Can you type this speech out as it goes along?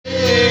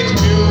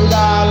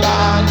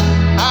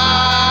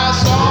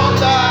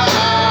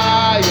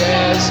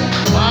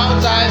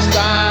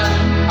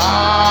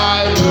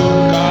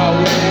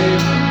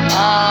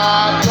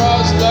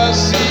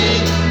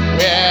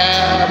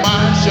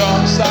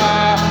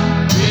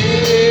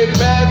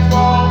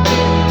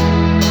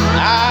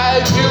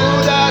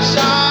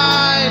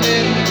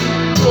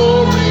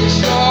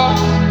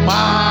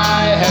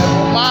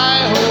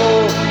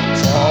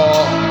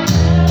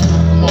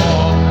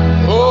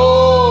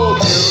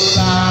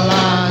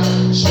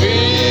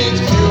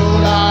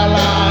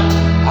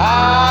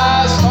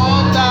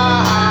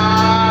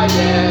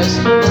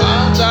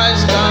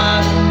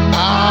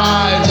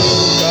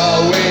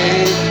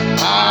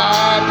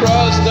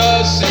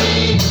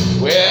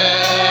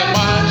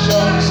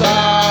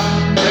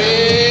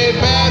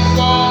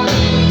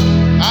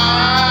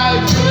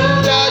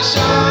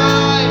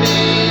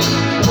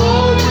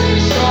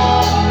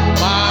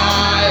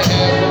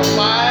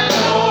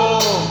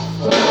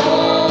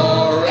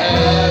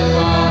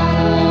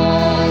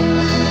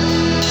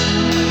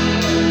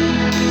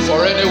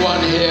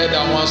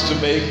to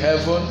make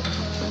heaven?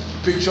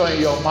 Picture in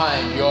your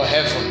mind your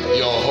heaven,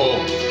 your home.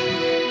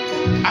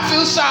 I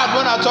feel sad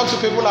when I talk to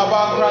people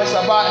about Christ,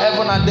 about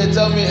heaven, and they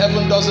tell me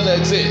heaven doesn't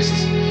exist.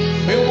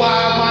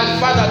 Meanwhile, my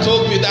father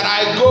told me that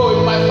I go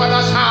in my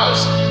father's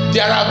house.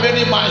 There are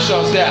many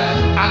mansions there,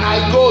 and I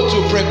go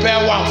to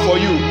prepare one for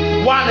you,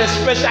 one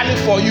especially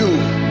for you,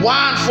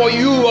 one for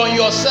you on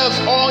yourself,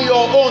 on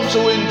your own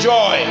to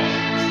enjoy.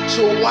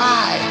 So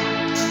why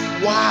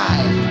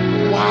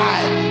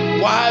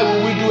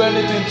will we do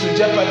anything to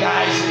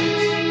jeopardize it?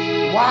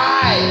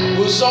 Why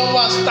will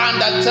someone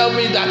stand and tell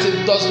me that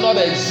it does not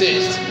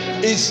exist?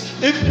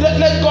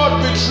 Let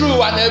God be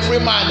true and every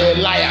man a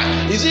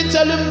liar. Is he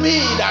telling me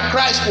that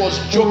Christ was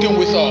joking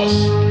with us?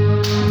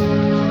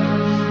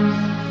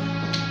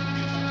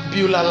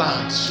 Beulah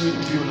land, sweet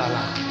Beulah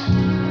land.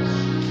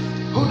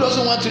 Who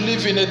doesn't want to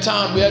live in a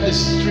town where the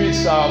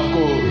streets are of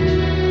gold?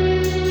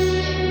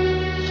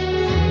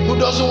 Who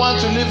doesn't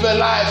want to live a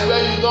life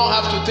where you don't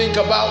have to think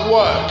about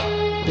work?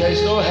 There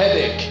is no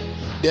headache.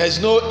 There is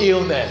no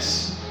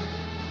illness.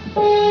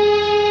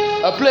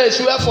 A place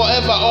where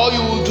forever all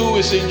you will do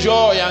is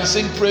enjoy and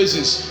sing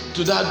praises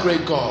to that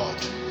great God.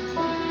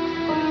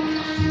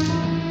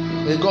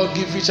 May God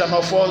give each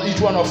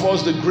one of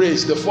us the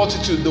grace, the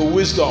fortitude, the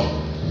wisdom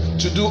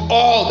to do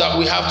all that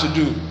we have to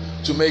do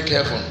to make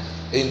heaven.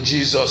 In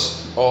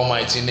Jesus'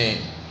 almighty name.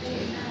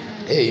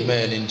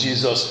 Amen. In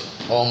Jesus'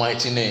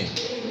 almighty name.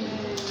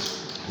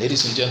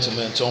 Ladies and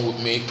gentlemen, turn with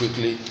me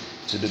quickly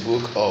to the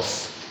book of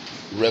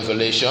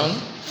Revelation.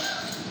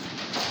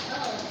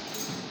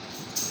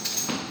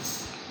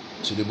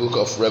 To the book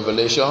of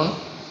Revelation.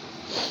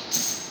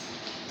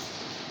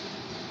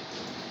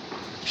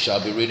 We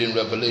shall be reading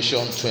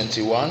Revelation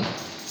 21.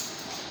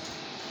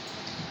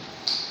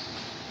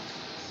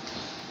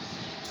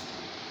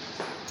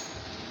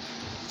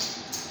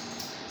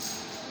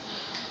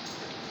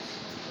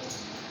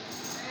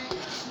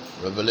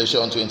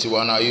 Revelation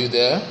 21, are you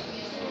there?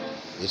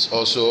 It's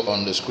also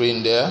on the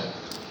screen there.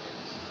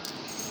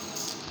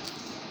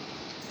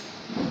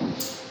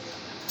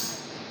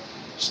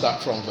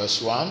 Start from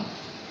verse 1.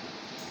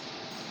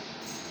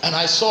 And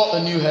I saw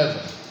a new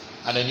heaven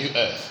and a new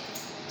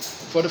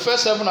earth. For the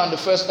first heaven and the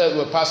first earth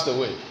were passed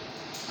away,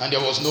 and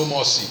there was no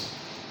more sea.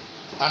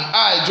 And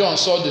I, John,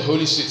 saw the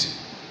holy city,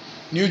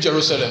 New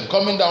Jerusalem,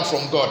 coming down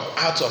from God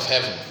out of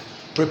heaven,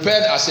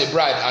 prepared as a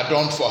bride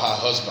adorned for her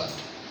husband.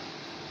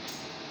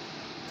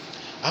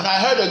 And I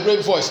heard a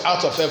great voice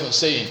out of heaven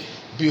saying,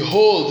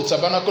 Behold, the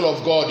tabernacle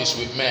of God is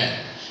with men,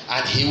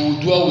 and he will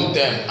dwell with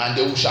them, and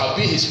they shall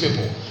be his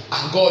people,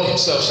 and God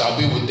himself shall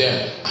be with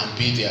them and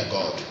be their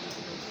God.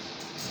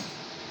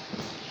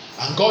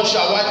 And God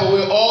shall wipe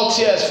away all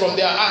tears from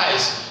their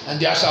eyes, and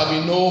there shall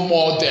be no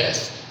more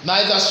death,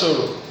 neither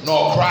sorrow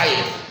nor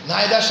crying,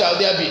 neither shall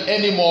there be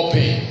any more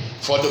pain,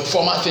 for the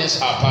former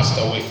things are passed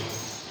away.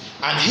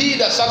 And he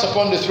that sat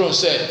upon the throne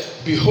said,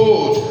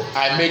 Behold,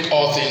 I make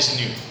all things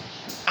new.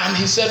 And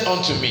he said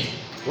unto me,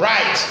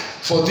 Write,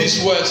 for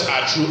these words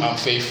are true and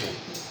faithful.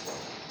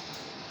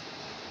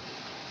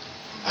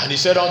 And he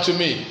said unto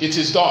me, It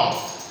is done.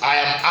 I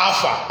am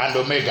Alpha and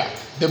Omega,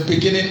 the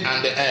beginning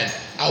and the end.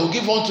 I will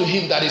give unto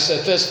him that is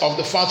athirst of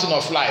the fountain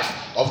of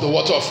life, of the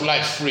water of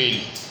life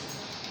freely.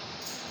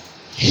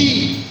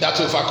 He that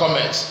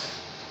overcometh,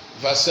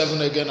 verse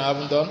 7 again, I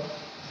haven't done.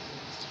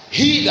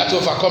 He that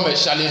overcometh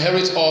shall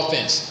inherit all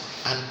things,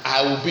 and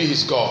I will be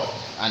his God,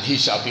 and he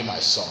shall be my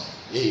son.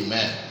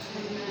 Amen.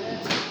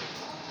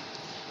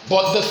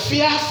 But the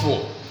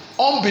fearful,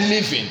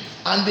 unbelieving,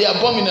 and the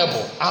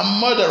abominable, and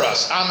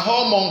murderers, and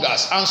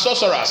whoremongers, and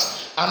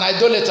sorcerers, and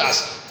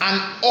idolaters,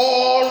 and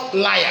all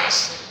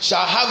liars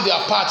shall have their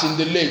part in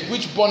the lake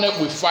which burneth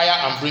with fire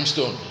and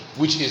brimstone,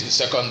 which is the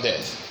second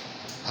death.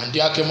 And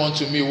there came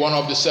unto me one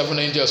of the seven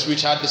angels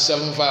which had the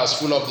seven vials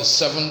full of the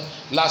seven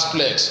last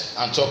plagues,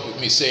 and talked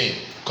with me, saying,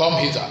 Come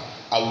hither,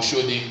 I will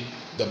show thee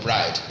the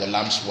bride, the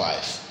Lamb's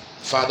wife.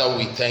 Father,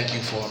 we thank you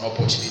for an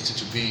opportunity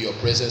to be in your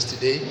presence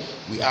today.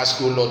 We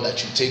ask, O Lord,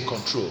 that you take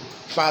control.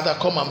 Father,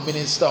 come and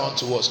minister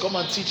unto us. Come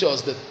and teach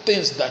us the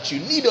things that you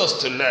need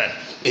us to learn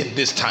in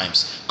these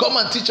times. Come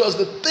and teach us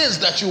the things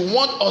that you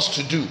want us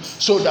to do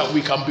so that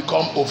we can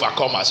become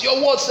overcomers.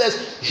 Your word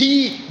says,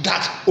 he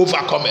that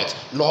overcometh.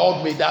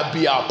 Lord, may that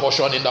be our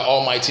portion in the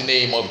almighty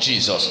name of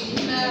Jesus.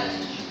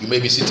 Amen. You may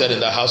be seated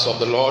in the house of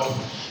the Lord.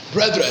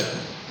 Brethren,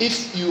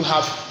 if you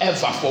have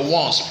ever for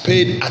once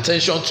paid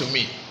attention to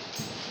me,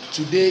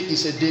 today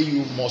is a day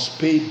you must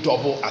pay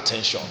double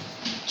attention.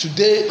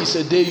 Today is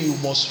a day you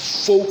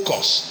must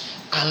focus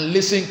and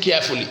listen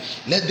carefully.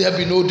 Let there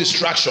be no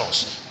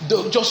distractions.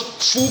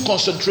 Just full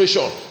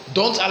concentration.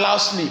 Don't allow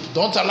sleep.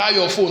 Don't allow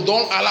your phone.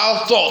 Don't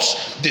allow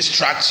thoughts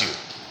distract you.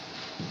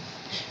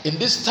 In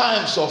these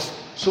times of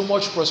so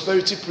much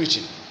prosperity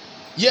preaching,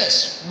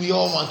 yes, we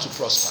all want to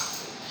prosper.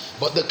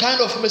 But the kind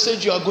of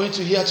message you are going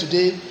to hear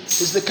today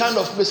is the kind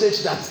of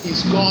message that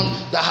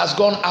has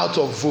gone out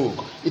of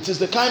vogue. It is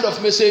the kind of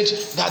message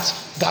that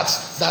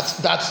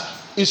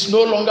is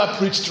no longer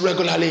preached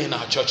regularly in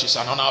our churches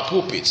and on our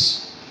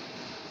pulpits.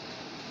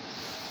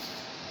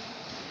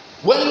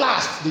 When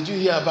last did you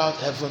hear about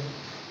heaven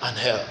and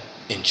hell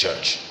in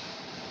church?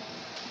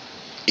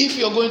 If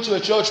you're going to a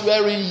church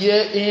wherein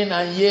year in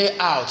and year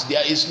out,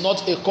 there is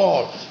not a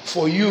call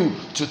for you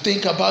to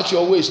think about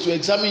your ways, to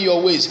examine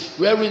your ways,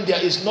 wherein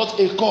there is not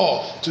a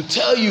call to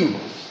tell you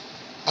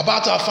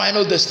about our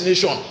final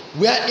destination,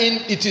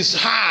 wherein it is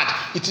hard,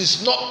 it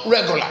is not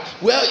regular,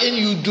 wherein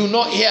you do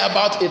not hear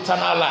about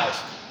eternal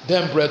life,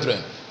 then,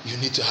 brethren, you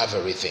need to have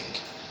a rethink.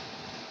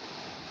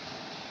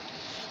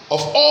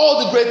 Of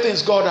all the great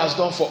things God has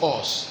done for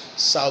us,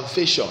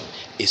 salvation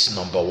is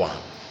number one.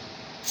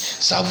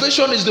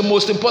 Salvation is the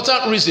most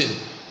important reason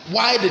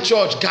why the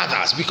church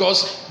gathers,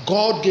 because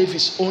God gave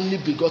his only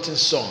begotten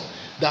Son,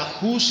 that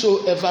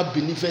whosoever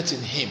believeth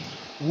in him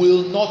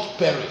will not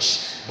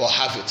perish but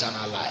have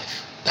eternal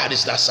life. That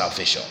is that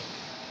salvation.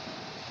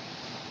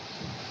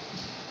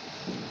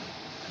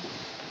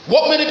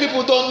 What many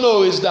people don't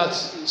know is that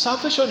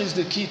salvation is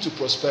the key to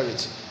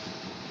prosperity.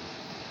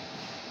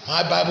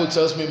 My Bible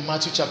tells me in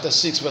Matthew chapter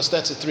 6 verse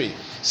 33,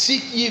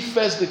 seek ye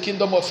first the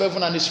kingdom of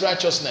heaven and his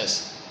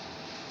righteousness,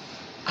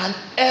 and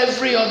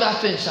every other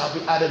thing shall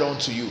be added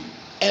unto you.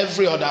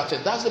 Every other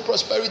thing. That's the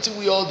prosperity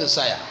we all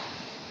desire.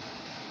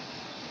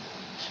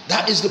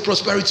 That is the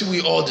prosperity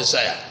we all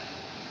desire.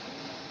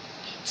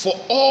 For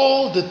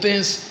all the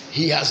things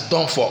he has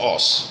done for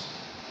us,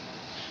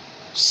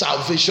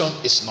 salvation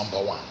is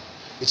number one.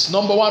 It's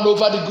number one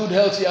over the good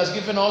health he has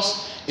given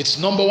us. It's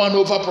number one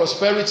over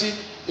prosperity.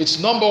 It's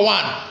number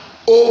one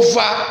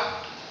over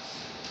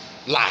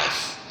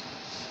life.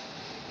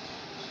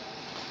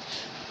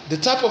 The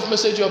type of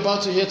message you're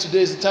about to hear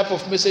today is the type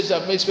of message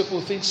that makes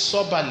people think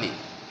soberly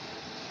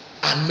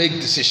and make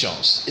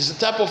decisions. It's the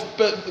type of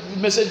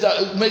message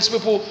that makes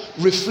people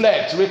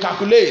reflect,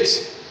 recalculate,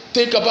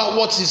 think about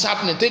what is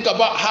happening, think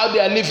about how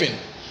they are living,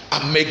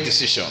 and make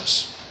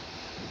decisions.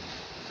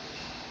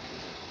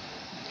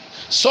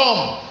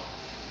 Some,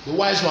 the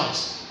wise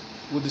ones,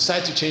 will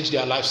decide to change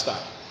their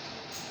lifestyle,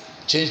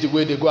 change the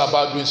way they go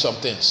about doing some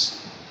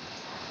things.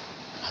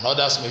 And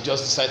others may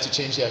just decide to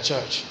change their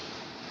church.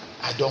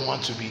 I don't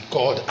want to be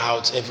called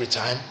out every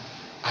time.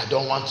 I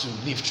don't want to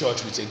leave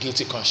church with a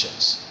guilty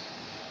conscience.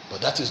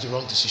 But that is the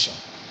wrong decision.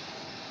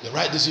 The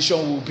right decision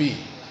will be,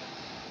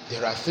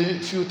 there are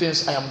few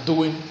things I am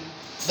doing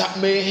that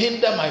may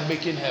hinder my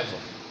making heaven.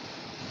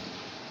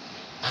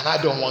 And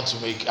I don't want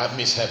to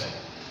miss heaven.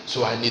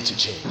 So I need to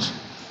change.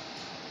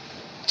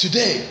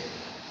 Today,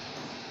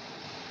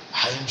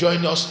 I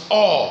enjoin us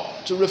all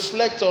to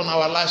reflect on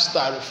our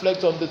lifestyle,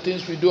 reflect on the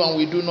things we do and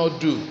we do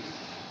not do,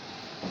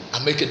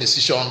 and make a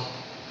decision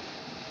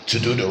to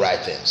do the right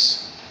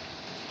things.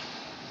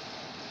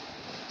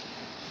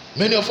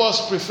 Many of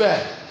us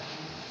prefer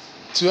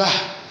to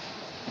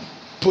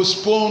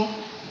postpone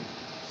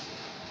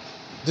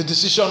the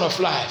decision of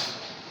life,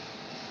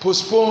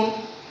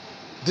 postpone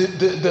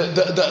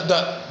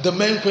the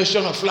main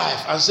question of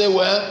life, and say,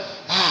 well,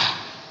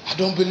 I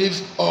don't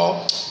believe,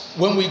 or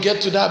when we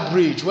get to that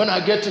bridge, when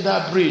I get to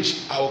that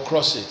bridge, I will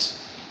cross it.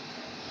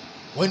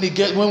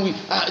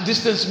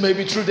 These things may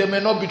be true, they may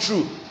not be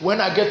true. When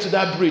I get to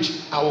that bridge,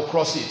 I will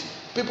cross it.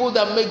 People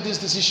that make this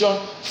decision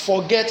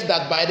forget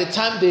that by the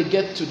time they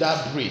get to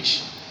that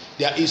bridge,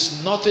 there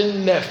is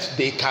nothing left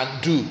they can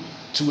do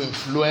to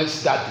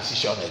influence that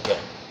decision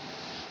again.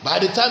 By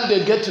the time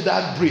they get to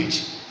that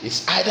bridge,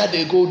 it's either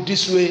they go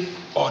this way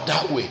or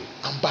that way.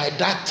 And by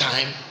that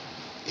time,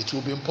 it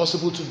will be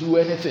impossible to do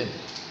anything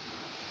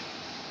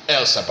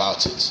else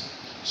about it.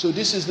 So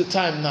this is the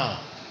time now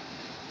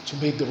to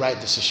make the right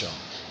decision.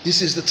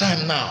 This is the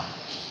time now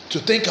to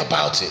think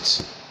about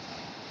it.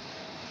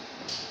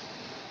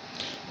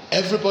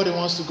 Everybody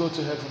wants to go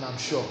to heaven, I'm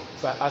sure.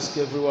 If I ask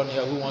everyone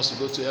here who wants to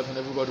go to heaven,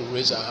 everybody will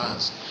raise their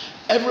hands.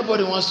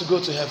 Everybody wants to go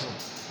to heaven,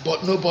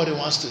 but nobody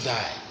wants to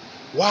die.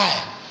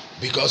 Why?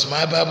 Because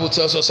my Bible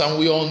tells us, and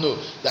we all know,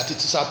 that it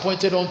is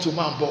appointed unto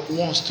man but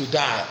once to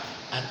die,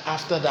 and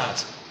after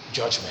that,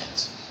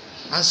 judgment.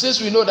 And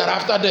since we know that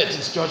after death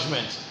is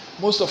judgment,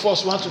 most of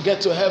us want to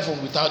get to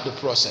heaven without the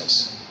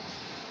process.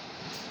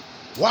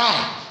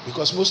 Why?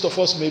 Because most of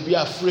us may be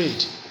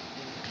afraid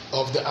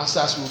of the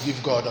answers we'll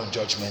give God on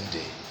Judgment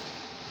Day.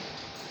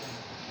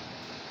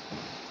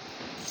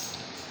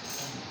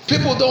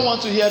 People don't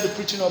want to hear the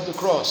preaching of the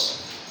cross.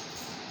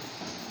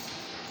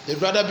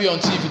 They'd rather be on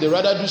TV. They'd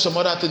rather do some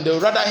other thing.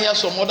 They'd rather hear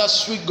some other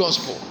sweet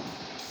gospel.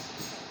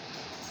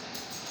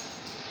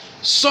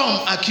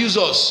 Some accuse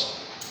us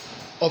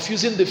of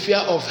using the fear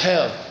of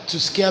hell to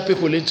scare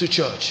people into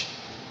church.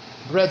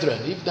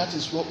 Brethren, if that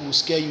is what will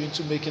scare you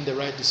into making the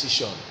right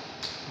decision,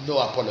 no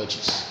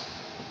apologies.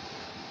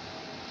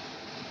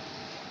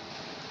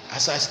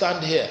 As I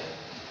stand here,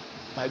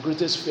 my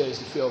greatest fear is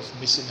the fear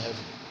of missing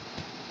heaven.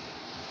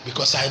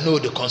 Because I know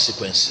the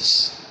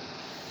consequences.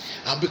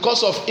 And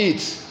because of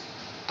it,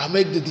 I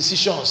make the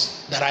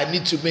decisions that I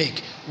need to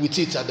make with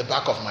it at the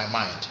back of my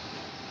mind.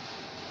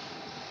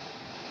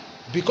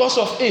 Because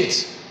of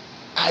it,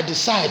 I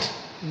decide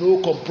no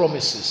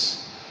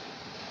compromises.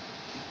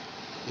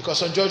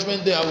 Because on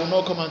Judgment Day, I will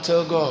not come and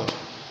tell God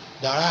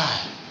that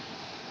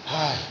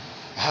I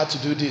had to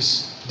do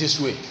this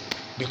way.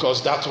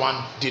 because that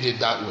one did it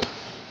that way.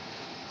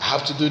 I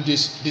have to do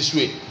this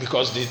way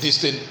because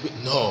this thing.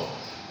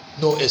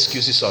 No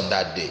excuses on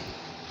that day.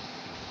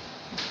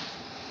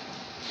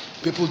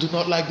 People do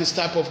not like this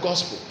type of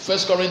gospel. 1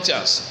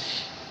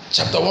 Corinthians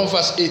chapter 1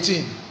 verse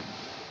 18.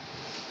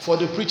 For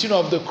the preaching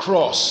of the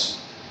cross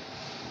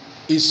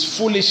is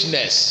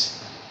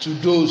foolishness to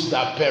those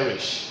that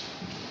perish.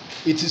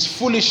 It is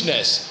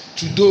foolishness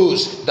to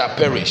those that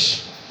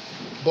perish.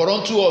 But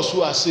unto us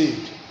who are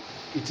saved,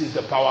 it is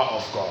the power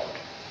of God.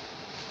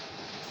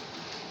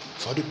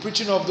 For the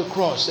preaching of the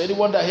cross,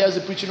 anyone that hears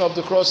the preaching of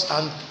the cross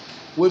and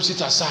waves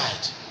it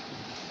aside,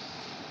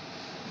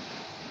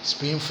 it's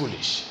being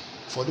foolish.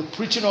 For the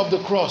preaching of the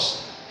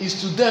cross is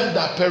to them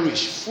that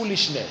perish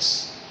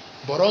foolishness,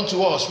 but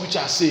unto us which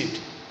are saved,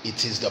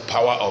 it is the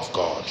power of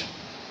God.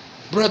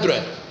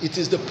 Brethren, it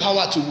is the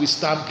power to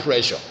withstand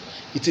pressure.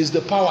 It is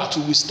the power to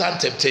withstand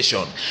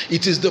temptation.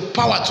 It is the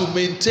power to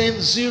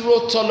maintain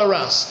zero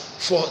tolerance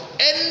for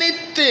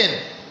anything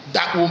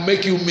that will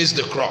make you miss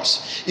the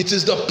cross. It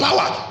is the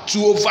power to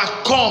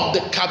overcome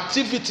the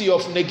captivity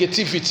of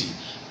negativity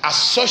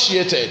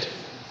associated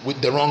with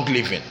the wrong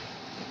living.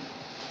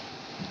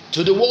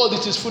 To the world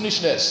it is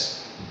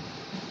foolishness,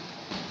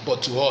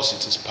 but to us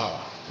it is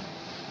power.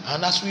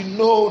 And as we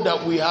know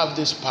that we have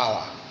this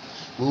power,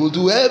 we will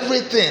do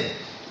everything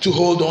to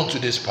hold on to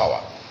this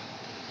power.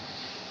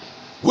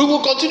 We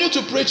will continue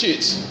to preach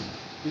it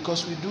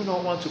because we do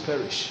not want to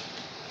perish,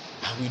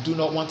 and we do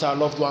not want our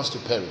loved ones to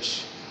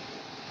perish.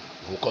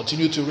 We will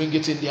continue to ring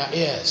it in their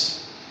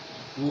ears.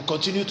 We will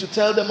continue to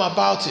tell them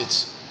about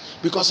it,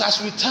 because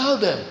as we tell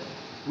them,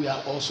 we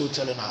are also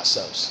telling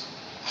ourselves.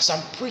 As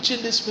I'm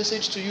preaching this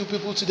message to you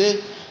people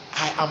today,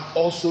 I am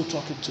also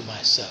talking to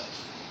myself.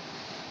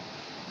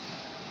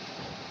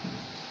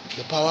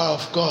 The power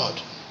of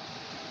God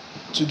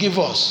to give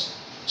us,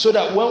 so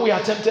that when we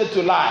are tempted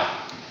to lie,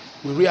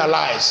 we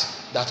realize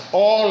that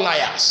all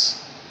liars,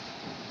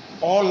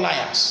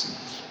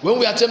 when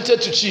we are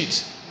tempted to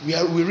cheat,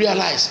 we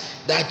realize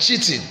that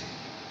cheating,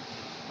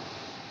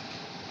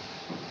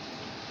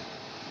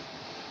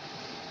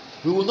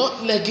 we will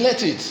not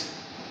neglect it,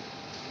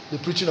 the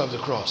preaching of the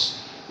cross.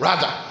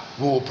 Rather,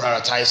 we will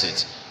prioritize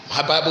it.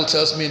 My Bible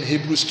tells me in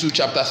Hebrews 2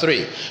 chapter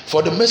 3,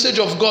 for the message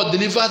of God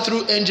delivered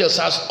through angels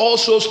has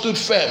also stood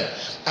firm,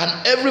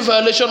 and every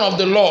violation of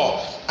the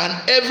law and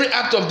every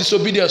act of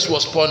disobedience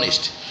was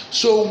punished.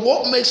 So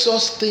what makes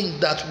us think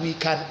that we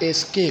can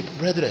escape,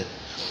 brethren?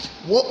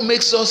 What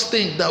makes us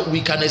think that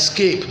we can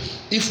escape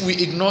if we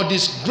ignore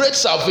this great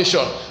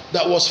salvation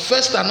that was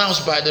first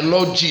announced by the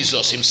Lord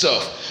Jesus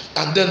himself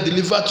and then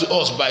delivered to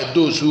us by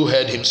those who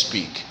heard him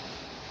speak?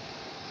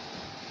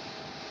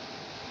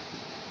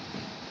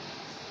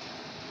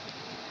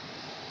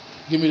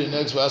 Give me the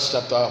next verse,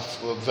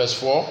 verse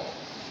 4.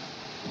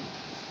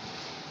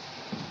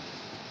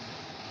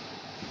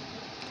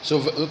 So,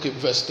 okay,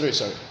 verse 3,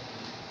 sorry.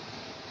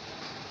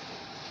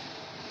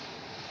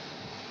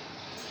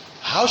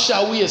 How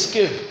shall we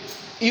escape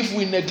if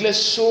we neglect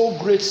so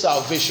great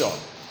salvation,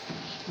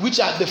 which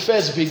at the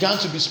first began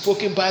to be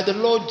spoken by the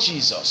Lord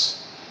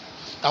Jesus,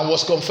 and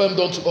was confirmed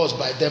unto us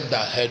by them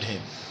that heard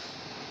him?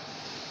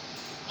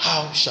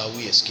 How shall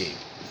we escape?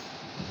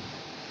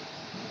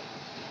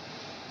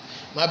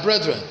 My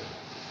brethren,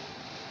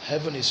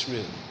 heaven is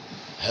real,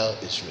 hell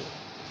is real.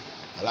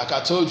 And like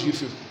I told you,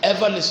 if you've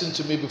ever listened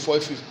to me before,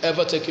 if you've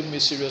ever taken me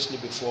seriously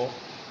before,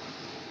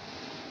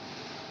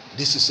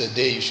 this is a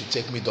day you should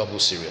take me double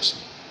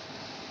seriously.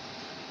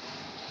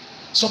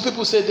 Some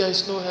people say there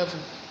is no heaven,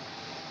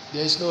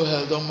 there is no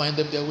hell, don't mind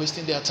them, they're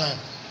wasting their time.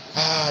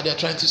 They're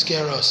trying to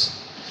scare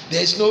us.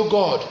 There is no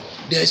God,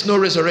 there is no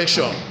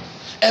resurrection.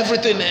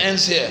 Everything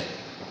ends here.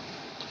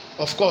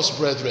 Of course,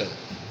 brethren,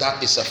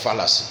 that is a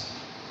fallacy.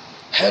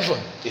 Heaven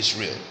is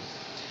real.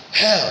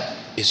 Hell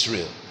is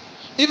real.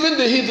 Even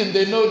the heathen,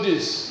 they know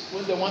this.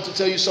 When they want to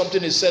tell you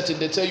something is certain,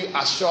 they tell you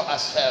as sure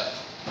as hell.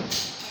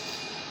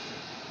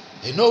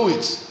 They know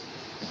it.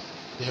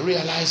 They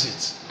realize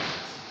it.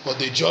 But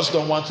they just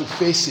don't want to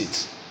face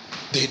it.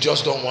 They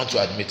just don't want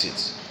to admit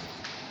it.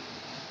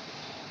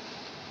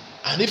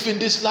 And if in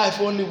this life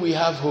only we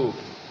have hope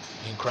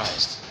in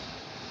Christ,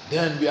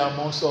 then we are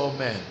amongst all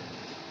men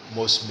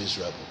most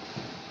miserable.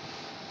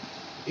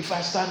 If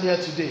I stand here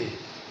today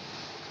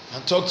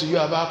and talk to you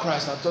about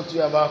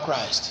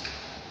Christ,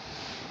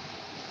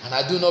 and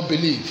I do not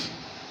believe,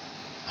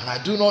 and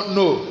I do not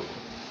know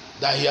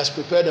that he has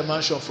prepared a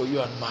mansion for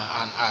you and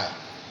I,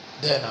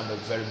 then I'm a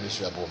very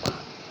miserable man.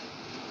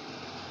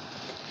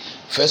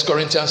 1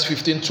 Corinthians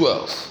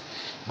 15:12.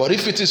 But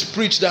if it is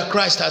preached that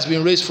Christ has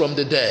been raised from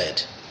the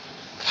dead,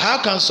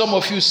 how can some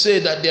of you say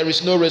that there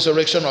is no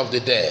resurrection of the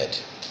dead?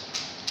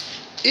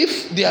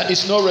 If there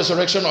is no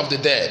resurrection of the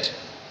dead,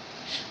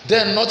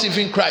 then not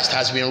even Christ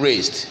has been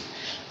raised.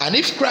 And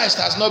if Christ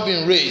has not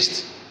been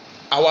raised,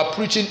 our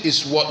preaching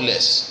is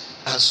worthless,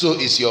 and so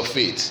is your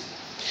faith.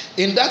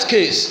 In that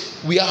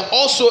case, we are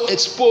also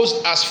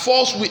exposed as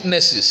false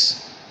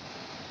witnesses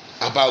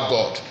about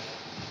God.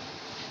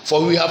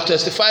 For we have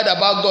testified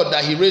about God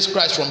that he raised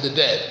Christ from the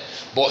dead,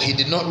 but he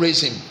did not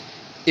raise him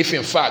if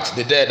in fact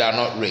the dead are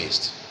not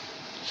raised.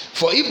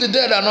 For if the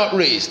dead are not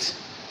raised,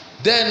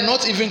 then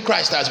not even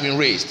Christ has been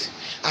raised.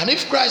 And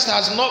if Christ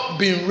has not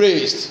been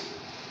raised,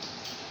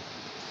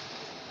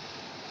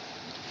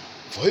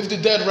 for if the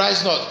dead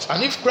rise not,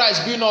 and if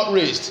Christ be not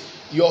raised,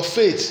 your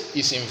faith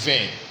is in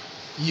vain.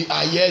 You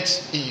are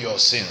yet in your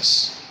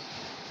sins.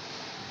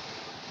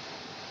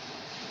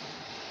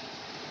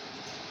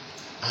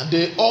 And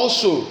they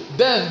also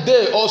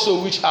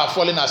which are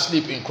fallen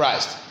asleep in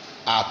Christ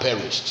are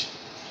perished.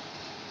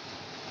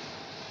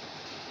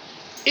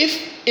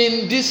 If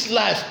in this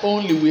life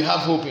only we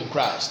have hope in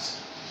Christ,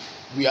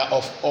 we are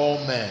of all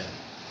men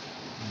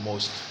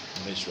most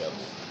miserable.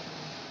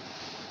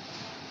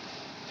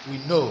 We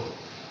know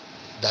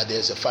that there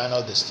is a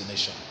final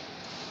destination.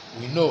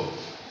 We know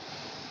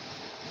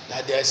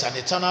that there is an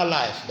eternal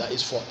life that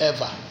is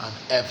forever and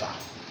ever.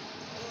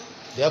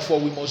 Therefore,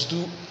 we must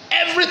do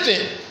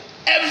everything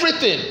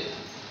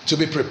to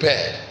be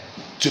prepared,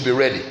 to be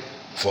ready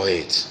for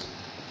it.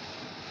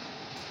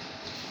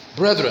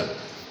 Brethren,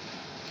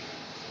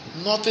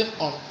 nothing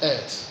on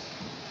earth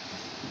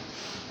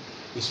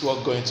is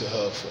worth going to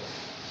hell for.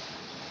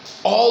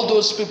 All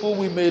those people,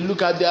 we may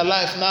look at their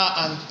life now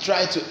and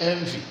try to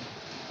envy.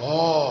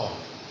 Oh,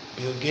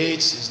 Bill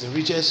Gates is the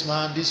richest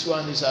man. This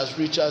one is as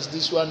rich as,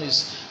 this one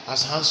is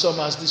as handsome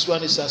as, this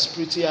one is as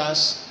pretty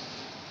as.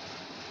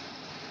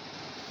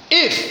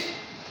 If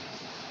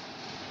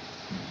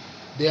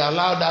they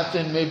allow that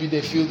thing maybe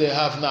they feel they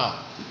have now,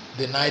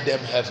 deny them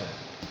heaven,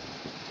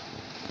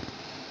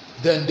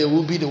 then they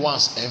will be the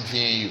ones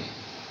envying you.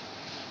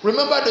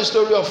 Remember the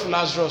story of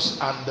Lazarus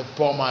and the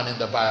poor man in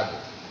the Bible.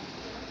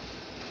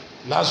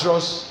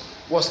 Lazarus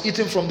was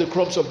eating from the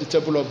crumbs of the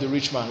table of the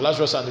rich man.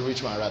 Lazarus and the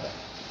rich man, rather.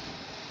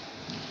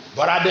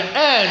 But at the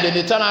end,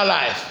 in eternal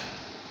life,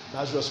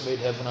 Lazarus made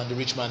heaven and the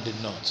rich man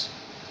did not.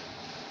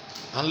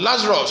 And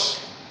Lazarus,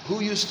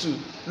 who used to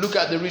look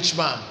at the rich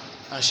man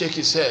and shake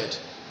his head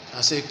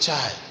and say,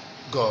 "Chai,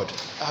 God,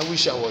 I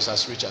wish I was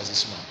as rich as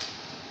this man."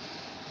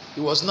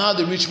 It was now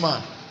the rich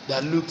man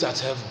that looked at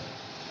heaven.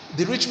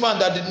 The rich man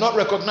that did not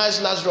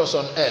recognize Lazarus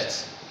on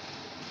earth,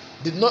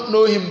 did not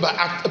know him, but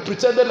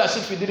pretended as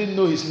if he didn't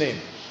know his name.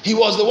 He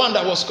was the one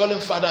that was calling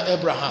Father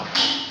Abraham.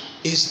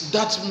 Is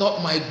that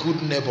not my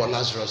good neighbor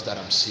Lazarus that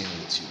I'm seeing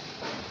with you?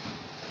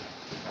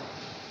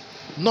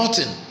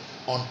 Nothing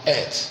on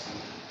earth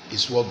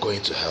is worth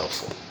going to hell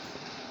for.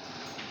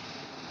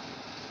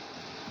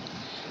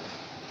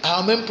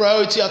 Our main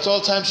priority at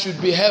all times should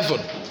be heaven,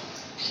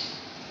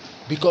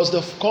 because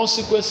the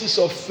consequences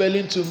of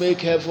failing to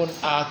make heaven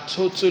are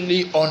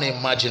totally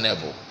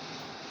unimaginable.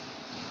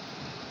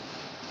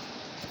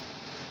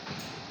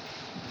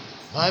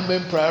 My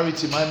main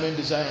priority, my main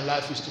desire in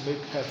life is to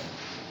make heaven.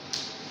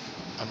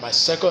 And my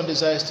second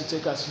desire is to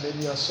take as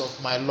many of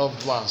my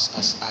loved ones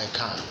as I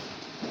can.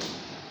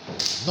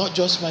 Not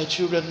just my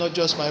children, not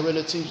just my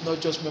relatives,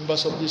 not just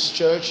members of this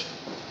church,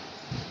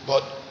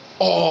 but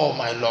all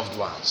my loved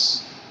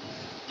ones.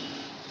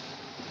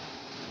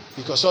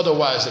 Because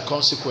otherwise the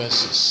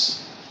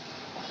consequences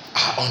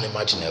are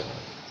unimaginable.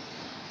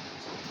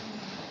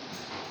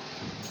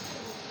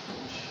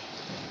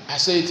 I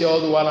say it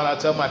all the while and I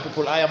tell my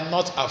people, I am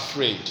not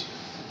afraid.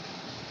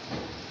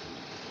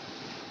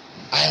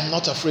 I am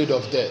not afraid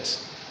of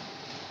death.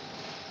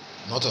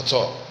 Not at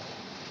all.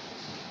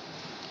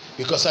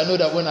 Because I know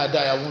that when I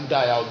die, I won't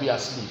die, I'll be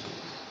asleep.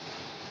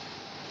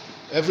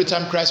 Every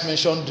time Christ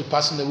mentioned the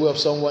passing away of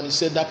someone, he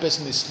said that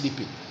person is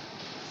sleeping.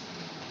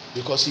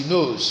 Because he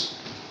knows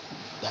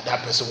that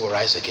that person will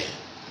rise again.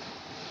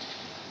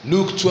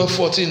 Luke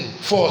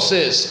 12:4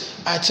 says,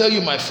 I tell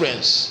you, my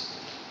friends,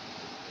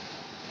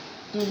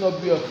 do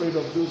not be afraid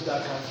of those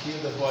that can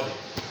kill the body.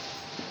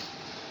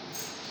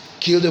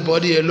 Kill the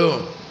body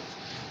alone.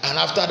 And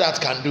after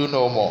that can do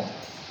no more.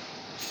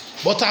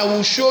 But I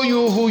will show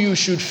you who you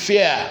should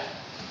fear.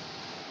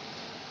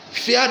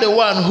 Fear the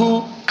one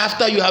who,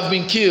 after you have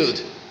been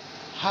killed,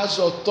 has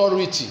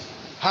authority,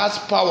 has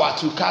power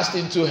to cast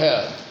into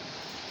hell.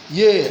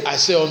 Yea, I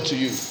say unto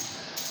you,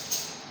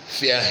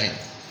 fear him.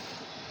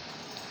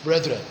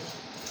 Brethren,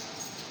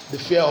 the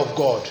fear of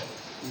God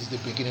is the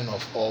beginning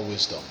of all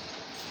wisdom.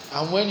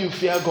 And when you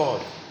fear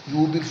God, you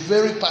will be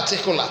very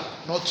particular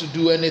not to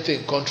do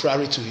anything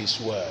contrary to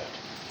his word.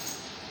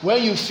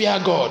 When you fear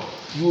God,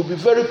 you will be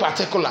very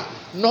particular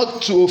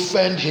not to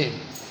offend him.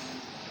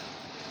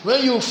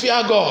 When you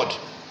fear God,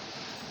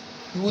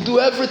 you will do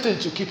everything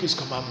to keep his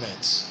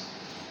commandments.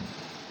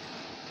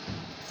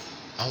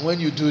 And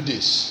when you do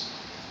this,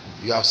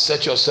 you have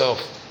set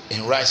yourself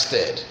in right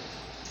stead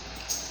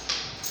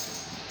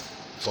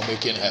for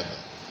making heaven.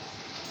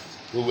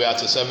 We were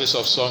at a service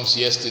of songs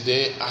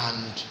yesterday,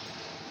 and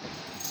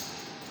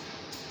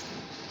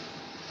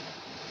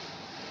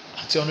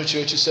Auntie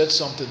Church said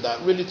something that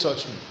really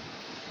touched me.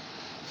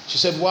 She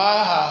said,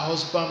 while her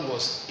husband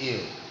was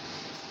ill,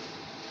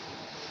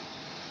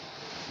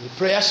 the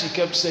prayer she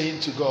kept saying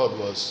to God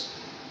was,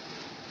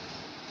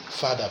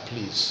 Father,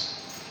 please,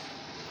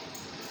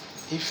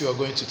 if you are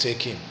going to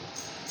take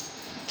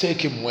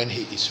him when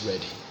he is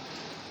ready.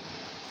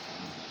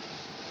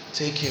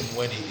 take him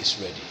when he is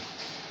ready.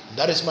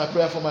 That is my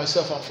prayer for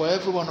myself and for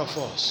every one of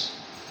us.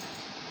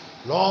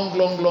 Long,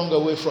 long, long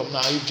away from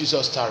now, if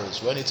Jesus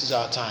tarries, when it is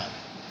our time,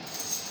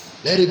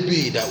 let it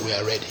be that we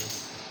are ready.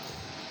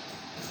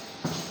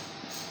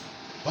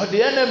 But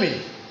the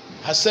enemy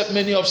has set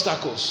many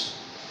obstacles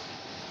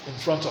in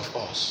front of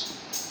us.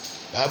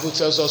 The Bible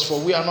tells us, for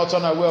we are not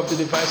unaware of the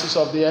devices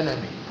of the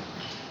enemy.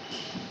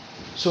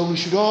 So we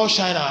should all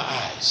shine our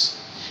eyes.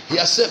 He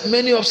has set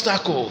many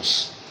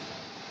obstacles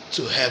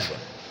to heaven.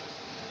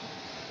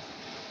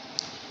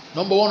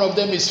 Number one of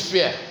them is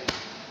fear.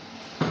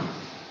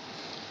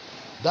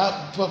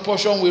 That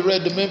portion we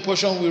read, the main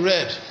portion we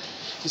read,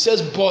 it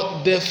says,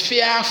 but the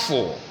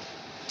fearful.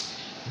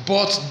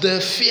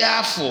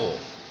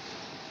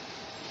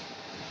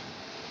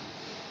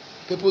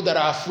 People that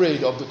are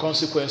afraid of the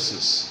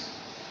consequences.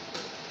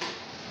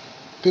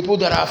 People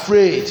that are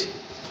afraid.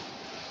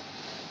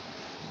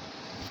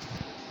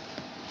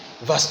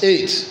 Verse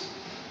 8,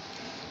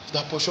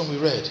 that portion we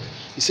read,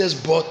 it says,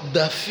 but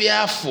the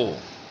fearful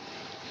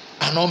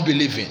and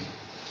unbelieving.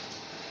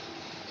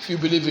 If you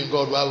believe in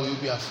God, why will you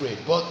be afraid?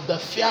 But the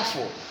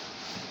fearful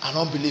and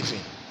unbelieving.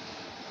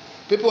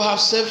 People have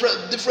several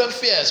different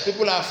fears.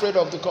 People are afraid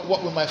of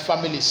what will my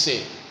family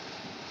say?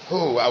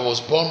 Oh, I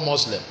was born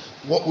Muslim.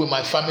 What will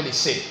my family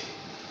say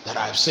that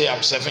I say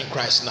I'm serving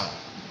Christ now?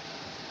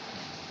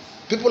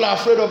 People are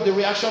afraid of the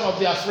reaction of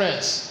their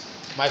friends.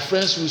 My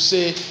friends will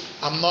say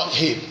I'm not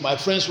hip. My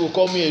friends will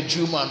call me a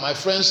Jew man. My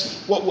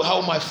friends,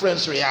 how my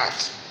friends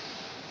react?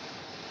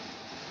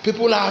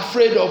 People are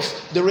afraid of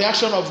the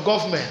reaction of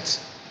government.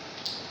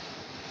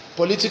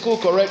 Political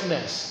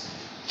correctness.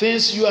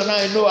 Things you and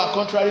I know are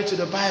contrary to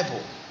the Bible.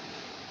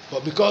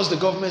 But because the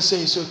government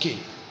says it's okay.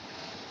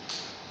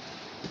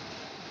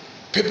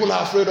 People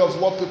are afraid of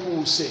what people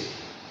will say.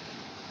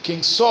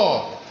 King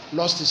Saul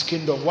lost his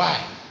kingdom.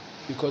 Why?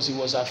 Because he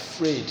was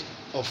afraid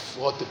of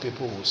what the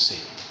people will say.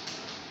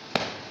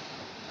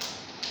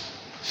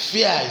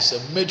 Fear is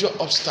a major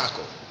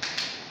obstacle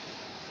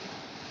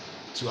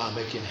to our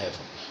making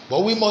heaven.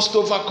 But we must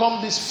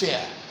overcome this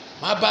fear.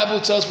 My Bible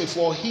tells me,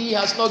 for he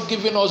has not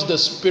given us the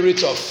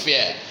spirit of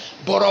fear,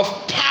 but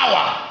of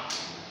power,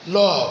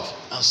 love,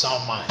 and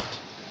sound mind.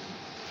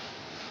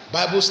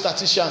 Bible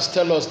statisticians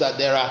tell us that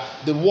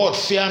the word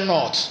fear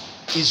not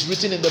is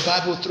written in the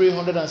Bible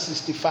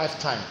 365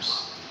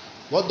 times.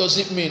 What does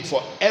it mean?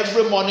 For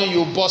every morning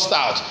you burst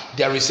out,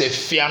 there is a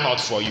fear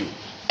not for you.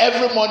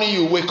 Every morning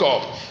you wake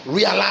up,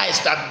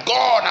 realize that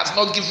God has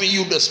not given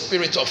you the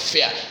spirit of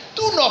fear.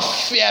 Do not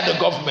fear the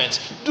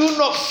government. Do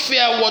not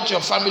fear what your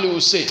family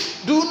will say.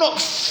 Do not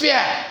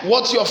fear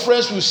what your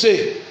friends will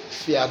say.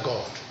 Fear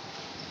God.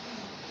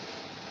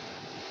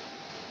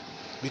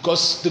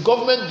 Because the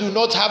government do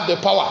not have the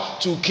power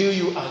to kill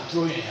you and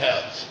throw you in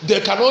hell.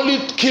 They can only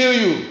kill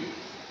you.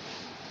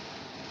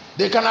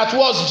 They can at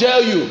worst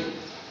jail you.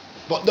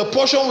 But the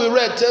portion we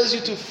read tells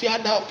you to fear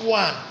that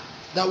one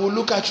that will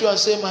look at you and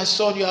say, my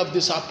son, you have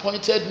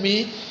disappointed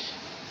me.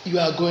 You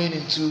are going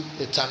into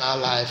eternal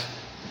life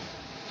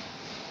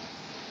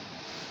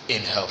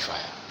in hellfire.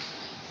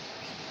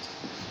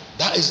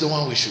 That is the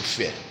one we should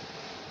fear.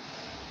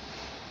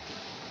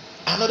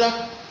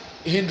 Another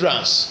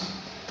hindrance,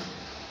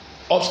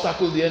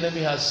 obstacle the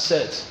enemy has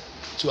set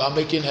to our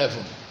making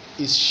heaven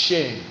is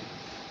shame.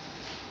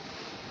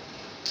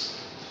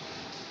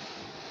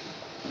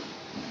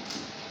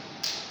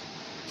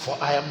 For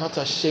I am not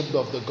ashamed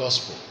of the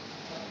gospel.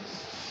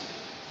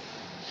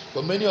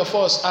 But many of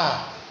us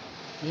are.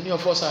 Many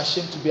of us are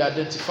ashamed to be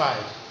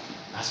identified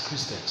as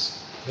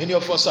Christians. Many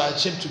of us are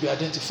ashamed to be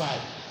identified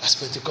as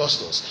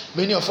Pentecostals.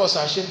 Many of us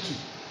are ashamed to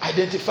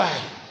identify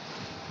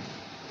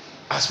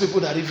as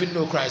people that even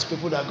know Christ,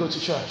 people that go to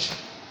church.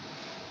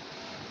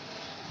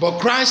 But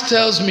Christ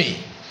tells me,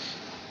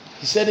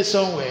 he said it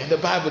somewhere in the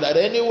Bible, that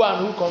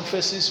anyone who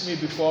confesses me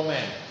before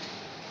men,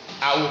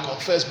 I will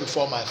confess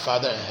before my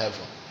Father in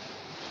heaven.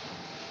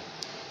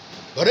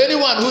 But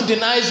anyone who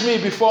denies me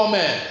before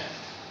men,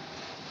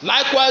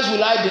 likewise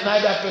will I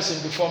deny that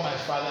person before my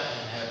Father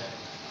in heaven.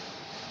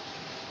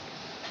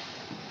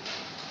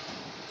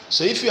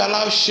 So if you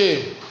allow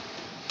shame,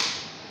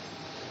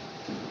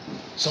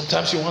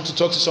 sometimes you want to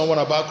talk to someone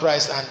about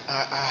Christ and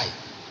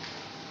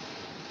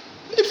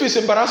if it's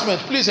embarrassment,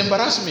 please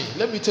embarrass me.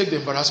 Let me take the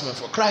embarrassment.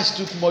 For Christ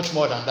took much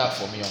more than that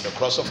for me on the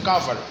cross of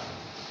Calvary.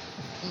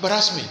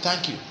 Embarrass me,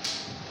 thank you.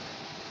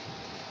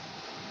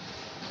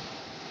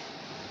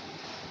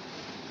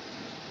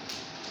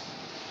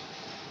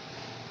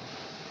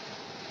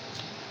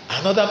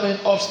 Another main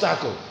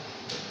obstacle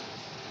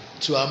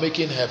to our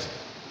making heaven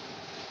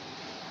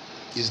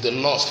is the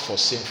lust for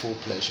sinful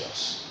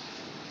pleasures.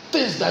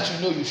 Things that you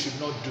know you should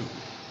not do.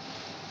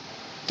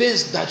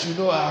 Things that you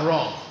know are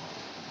wrong.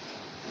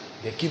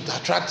 They keep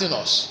attracting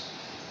us.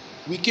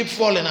 We keep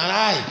falling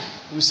and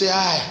we say,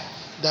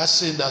 that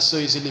sin that so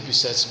easily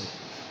besets me.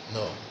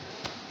 No.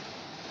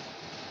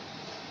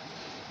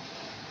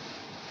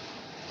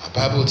 My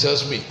Bible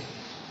tells me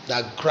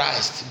that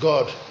Christ,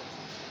 God,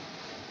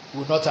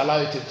 will not allow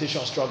a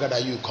temptation stronger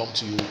than you come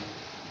to you.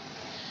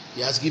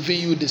 He has given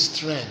you the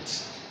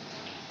strength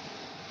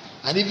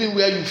And even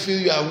where you feel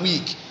you are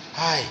weak,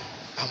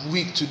 I'm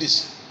weak to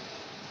this.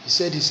 He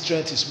said his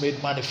strength is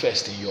made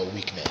manifest in your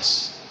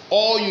weakness.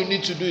 All you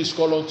need to do is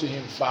call unto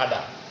him,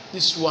 Father,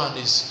 this one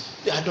is,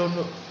 I don't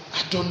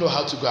know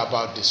how to go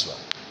about this one.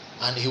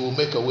 And he will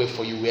make a way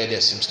for you where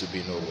there seems to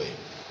be no way.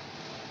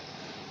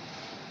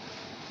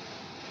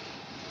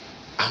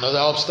 Another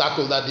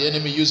obstacle that the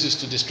enemy uses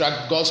to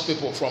distract God's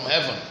people from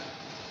heaven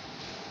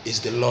is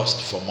the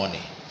lust for money.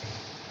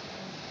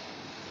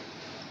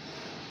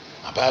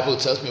 The Bible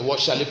tells me, what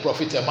shall it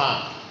profit a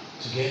man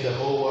to gain the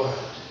whole world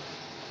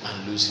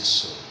and lose his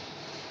soul?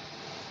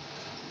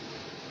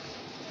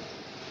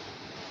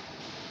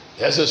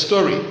 There's a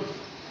story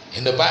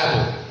in the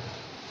Bible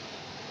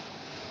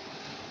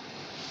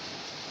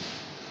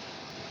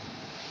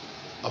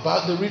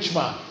about the rich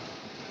man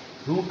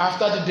who,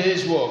 after the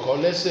day's work, or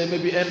let's say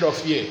maybe end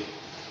of year,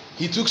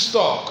 he took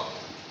stock.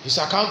 His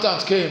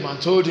accountant came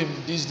and told him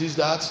this,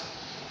 that.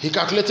 He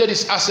calculated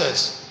his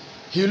assets.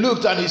 He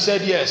looked and he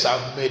said, yes,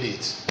 I've made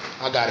it.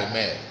 I got it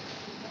made.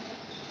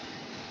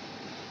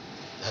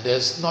 And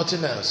there's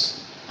nothing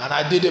else. And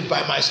I did it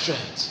by my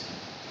strength.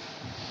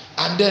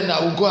 And then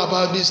I will go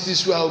about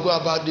this way, I will go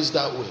about this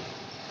that way.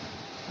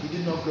 He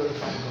did not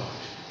glorify God.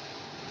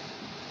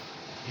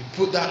 He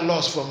put that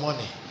loss for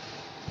money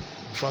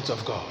in front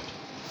of God.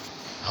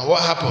 And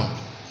what happened?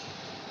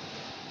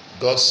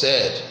 God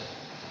said,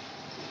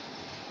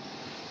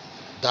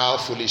 thou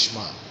foolish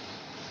man,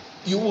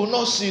 you will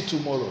not see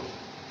tomorrow.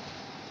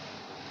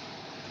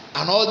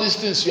 And all these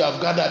things you have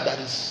gathered that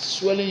is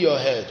swelling your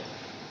head,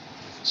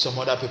 some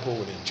other people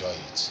will enjoy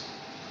it.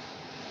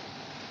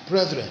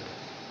 Brethren,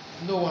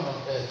 no one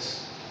on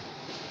earth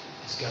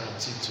is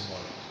guaranteed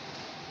tomorrow.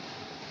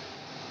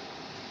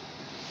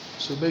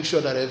 So make sure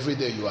that every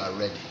day you are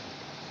ready.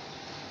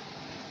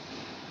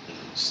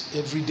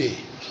 Every day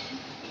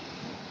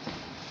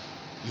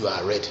you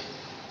are ready.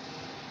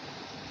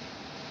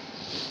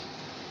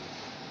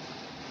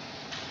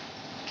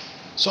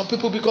 Some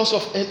people, because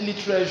of earthly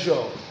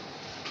treasure,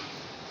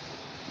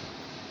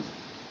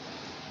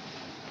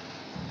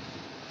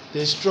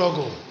 they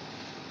struggle.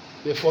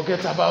 They forget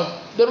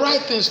about the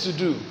right things to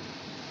do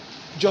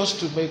just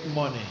to make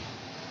money.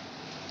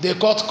 They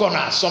cut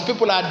corners. Some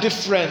people are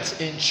different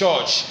in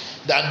church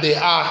than they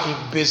are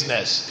in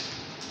business.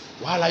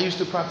 While I used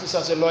to practice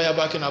as a lawyer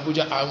back in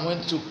Abuja, I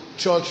went to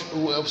church.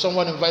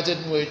 Someone invited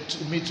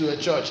me to a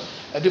church,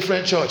 a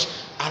different church.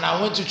 And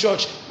I went to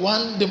church.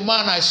 The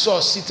man I saw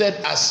seated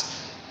as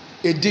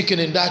a deacon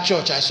in that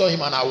church, I saw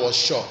him and I was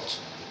shocked.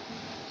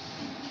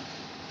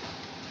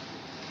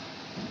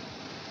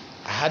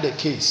 I had a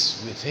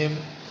case with him,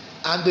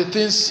 and the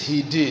things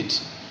he did,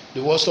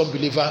 the worst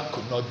unbeliever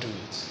could not do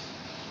it.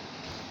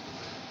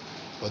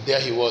 But there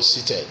he was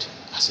seated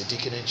as a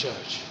deacon in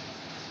church.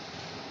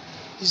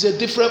 He's a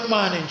different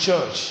man in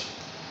church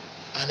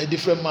and a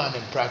different man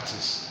in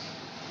practice.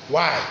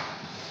 Why?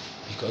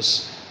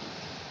 Because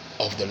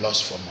of the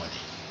lust for money.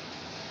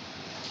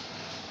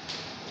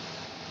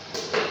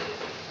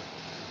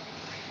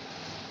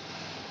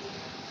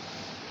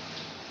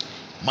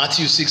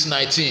 Matthew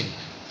 6:19.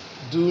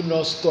 Do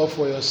not store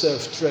for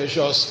yourself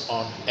treasures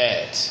on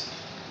earth,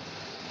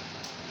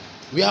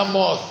 where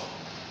moth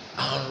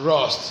and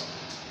rust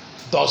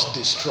does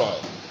destroy,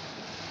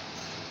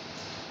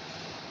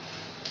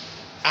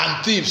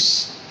 and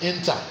thieves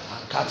enter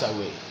and cut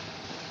away.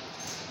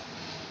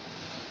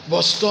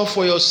 But store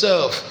for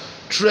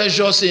yourself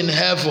treasures in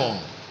heaven,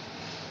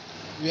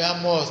 where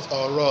moth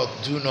or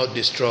rust do not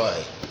destroy,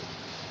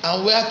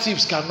 and where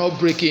thieves cannot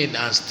break in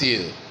and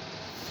steal.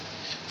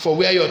 For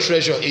where your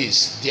treasure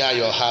is, there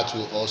your heart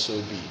will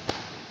also be.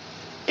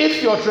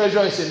 If your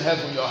treasure is in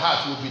heaven, your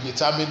heart will be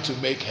determined to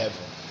make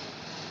heaven.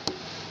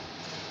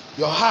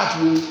 Your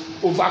heart will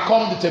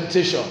overcome the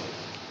temptation.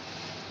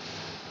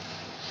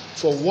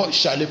 For what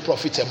shall it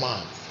profit a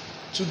man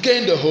to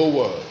gain the whole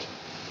world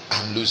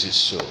and lose his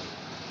soul?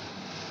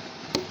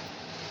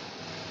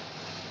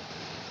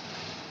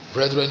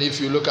 Brethren,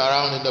 if you look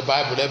around in the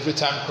Bible, every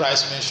time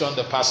Christ mentioned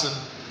the person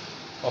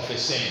of a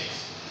saint,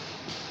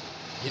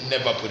 he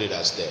never put it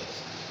as death.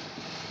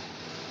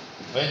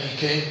 When he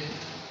came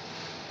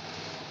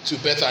to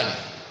Bethany,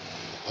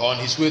 on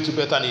his way to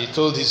Bethany, he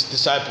told his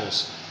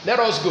disciples, let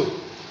us go,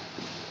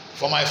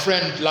 for my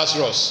friend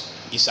Lazarus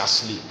is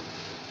asleep.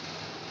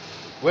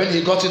 When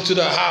he got into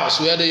the house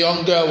where the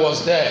young girl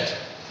was dead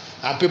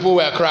and people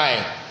were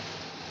crying,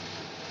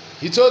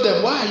 he told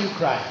them, why are you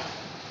crying?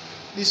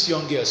 This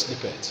young girl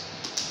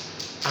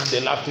sleepeth. And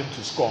they laughed him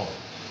to scorn.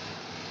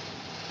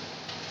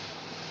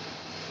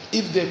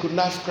 If they could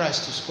laugh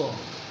Christ to scorn,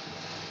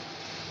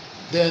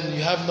 then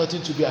you have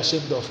nothing to be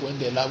ashamed of when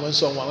they laugh.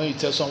 When you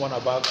tell someone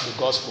about the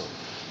gospel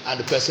and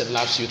the person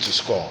laughs you to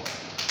scorn.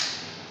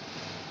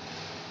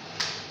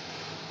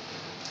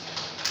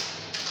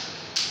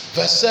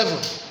 Verse 7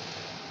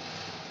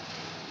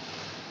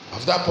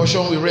 of that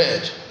portion we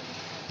read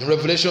in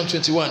Revelation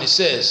 21, it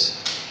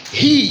says,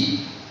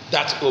 he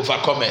that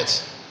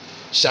overcometh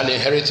shall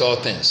inherit all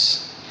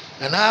things,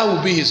 and I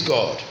will be his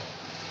God,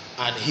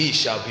 and he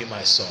shall be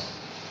my son.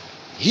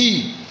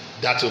 He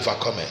that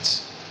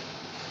overcometh.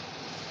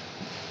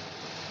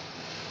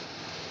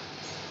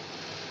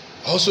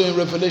 Also in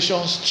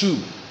Revelations 2,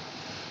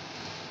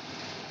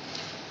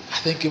 I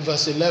think in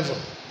verse 11,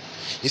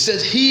 it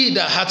says, he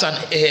that hath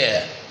an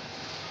ear,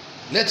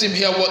 let him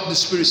hear what the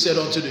Spirit said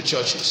unto the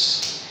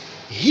churches.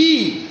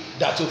 He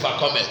that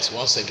overcometh,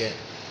 once again,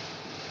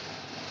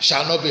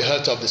 shall not be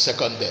hurt of the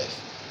second death.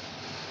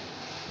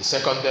 The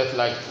second death,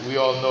 like we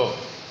all know,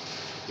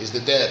 is the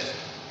death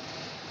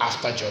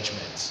after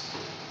judgment.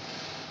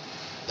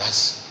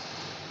 That's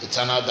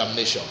eternal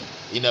damnation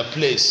in a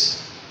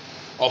place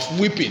of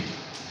weeping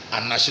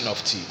and gnashing of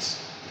teeth.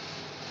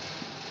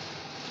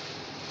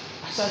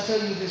 As I tell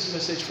you this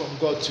message from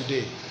God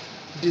today,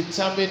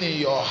 determine in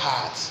your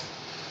heart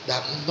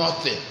that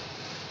nothing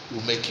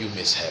will make you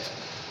miss heaven.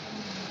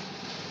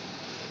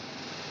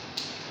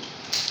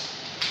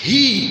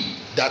 He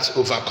that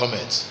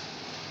overcometh.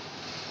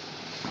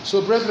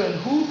 So, brethren,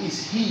 who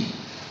is he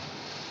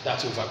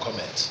that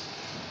overcometh?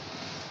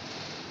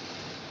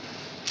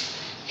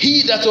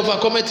 He that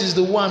overcometh is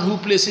the one who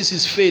places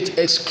his faith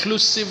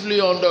exclusively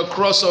on the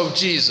cross of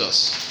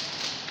Jesus,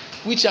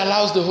 which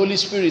allows the Holy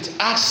Spirit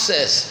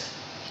access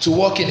to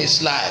work in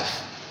his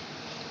life,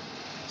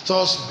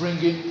 thus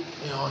bringing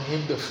on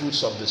him the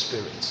fruits of the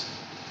Spirit.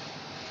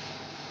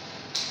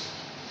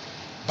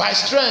 By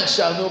strength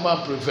shall no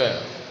man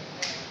prevail.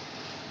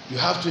 You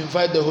have to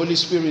invite the Holy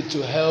Spirit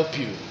to help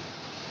you.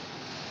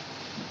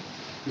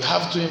 You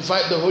have to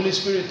invite the Holy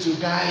Spirit to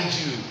guide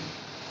you.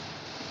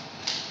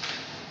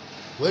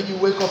 When you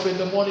wake up in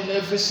the morning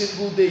every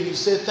single day, you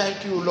say,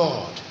 thank you,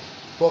 Lord.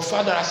 But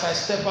Father, as I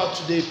step out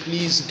today,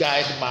 please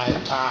guide my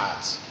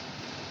path.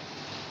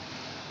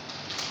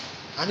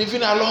 And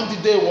even along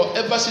the day,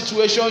 whatever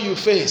situation you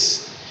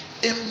face,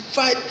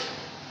 invite.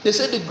 They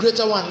say the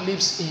greater one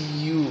lives in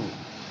you.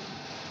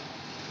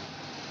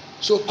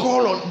 So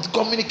call on,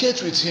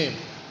 communicate with him.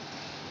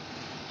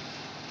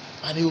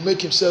 And he will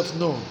make himself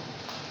known.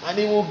 And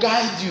he will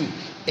guide you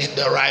in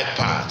the right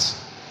path.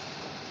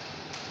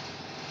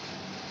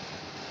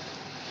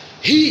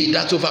 He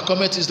that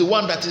overcometh is the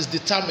one that is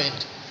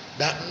determined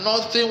that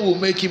nothing will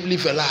make him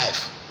live a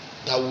life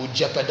that will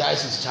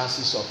jeopardize his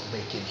chances of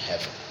making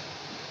heaven.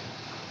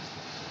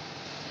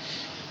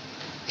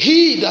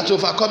 He that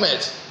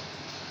overcometh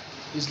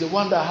is the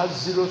one that has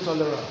zero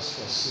tolerance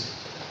for sin.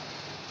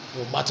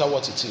 No matter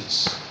what it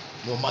is,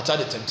 no matter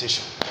the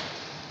temptation,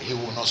 he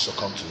will not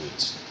succumb to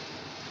it.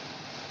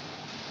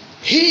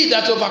 He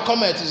that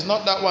overcometh is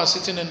not that one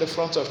sitting in the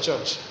front of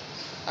church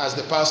as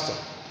the pastor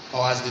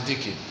or as the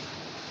deacon.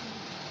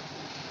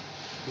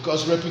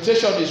 Because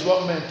reputation is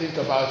what men think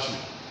about you.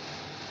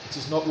 It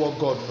is not what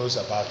God knows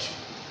about you.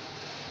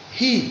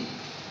 He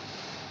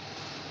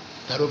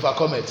that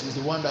overcometh is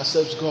the one that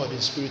serves God in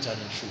spirit and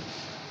in truth.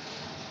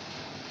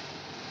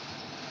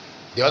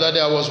 The other day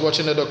I was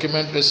watching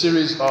a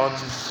series on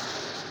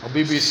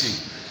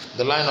BBC,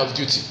 The Line of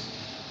Duty.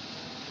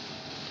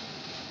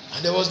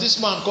 And there was this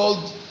man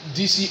called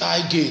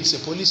DCI Gates, a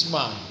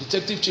policeman,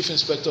 Detective Chief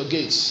Inspector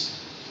Gates.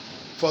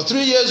 For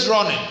 3 years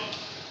running,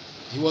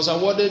 he was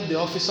awarded the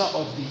Officer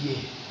of the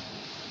Year.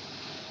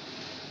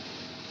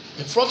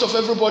 In front of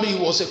everybody, he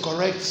was a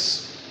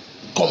correct,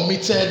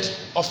 committed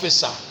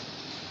officer.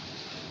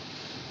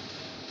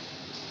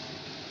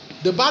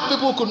 The bad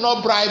people could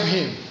not bribe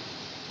him.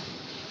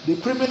 The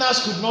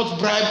criminals could not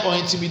bribe or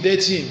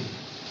intimidate him.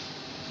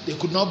 They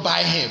could not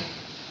buy him.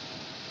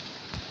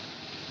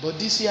 But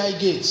DCI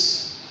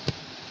Gates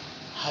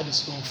had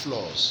his own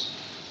flaws.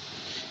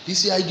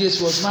 DCI Gates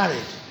was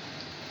married,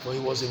 but he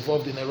was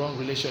involved in a wrong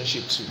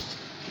relationship too.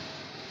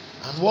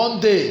 And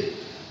one day,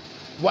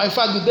 well, in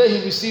fact, the day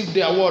he received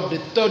the award, the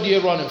 3rd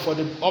year running for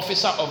the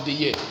Officer of the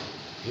Year,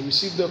 he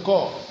received a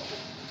call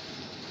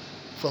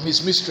from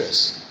his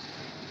mistress,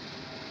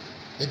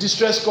 a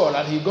distress call,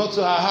 and he got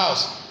to her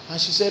house, and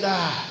she said,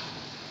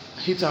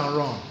 hit and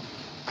run.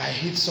 I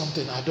hit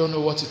something, I don't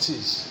know what it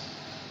is.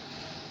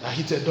 I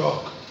hit a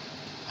dog,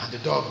 and the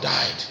dog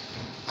died,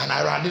 and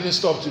I didn't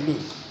stop to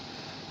look.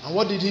 And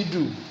what did he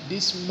do?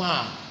 This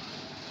man,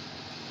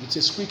 with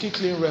a squeaky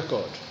clean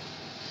record,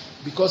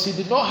 because he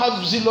did not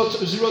have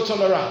zero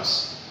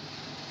tolerance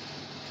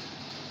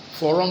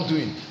for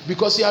wrongdoing,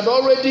 because he had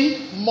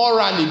already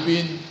morally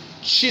been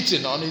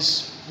cheating on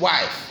his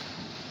wife.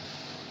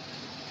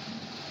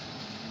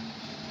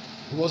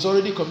 He was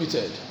already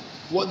committed.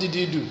 What did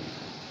he do?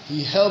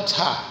 He helped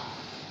her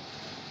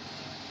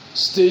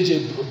stage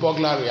a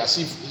burglary as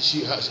if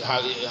her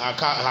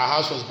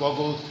house was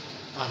burgled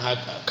and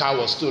her car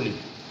was stolen,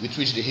 with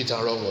which the hit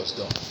and run was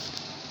done.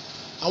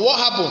 And what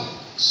happened?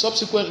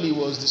 Subsequently, it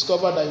was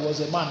discovered that it was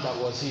a man that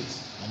was hit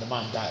and the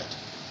man died.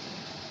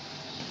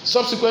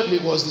 Subsequently,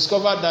 it was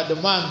discovered that the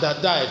man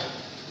that died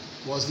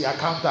was the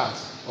accountant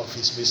of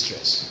his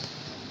mistress.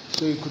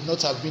 So it could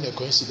not have been a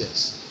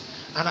coincidence.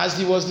 And as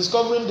he was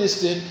discovering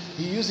this thing,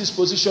 he used his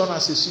position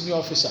as a senior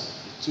officer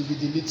to be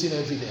deleting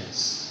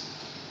evidence.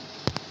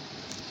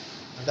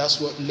 And that's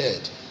what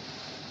led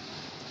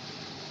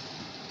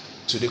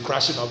to the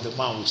crashing of the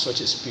man with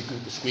such a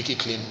squeaky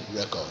clean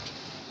record.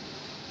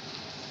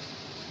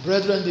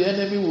 Brethren, the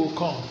enemy will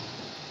come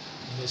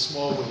in a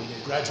small way,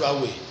 in a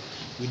gradual way.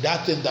 with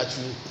that thing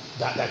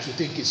that you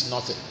think is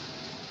nothing.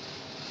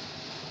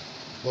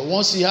 But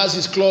once he has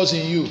his claws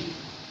in you,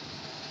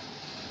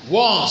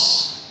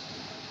 once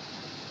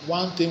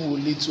one thing will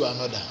lead to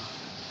another,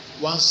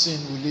 one sin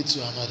will lead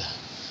to another,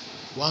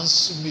 one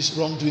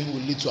wrongdoing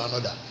will lead to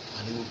another,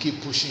 and he will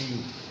keep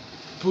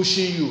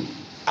pushing you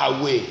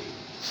away,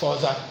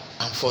 further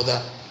and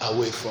further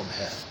away from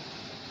hell.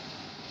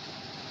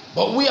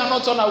 But we are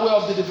not unaware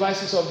of the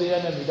devices of the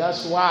enemy.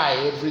 That's why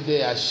every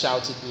day I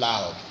shout it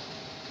loud.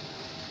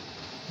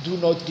 Do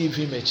not give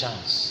him a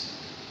chance.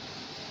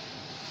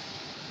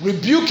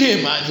 Rebuke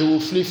him and he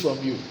will flee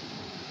from you.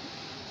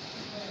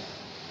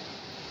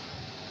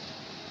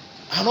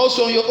 And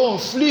also on your own,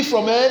 flee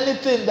from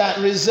anything that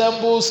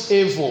resembles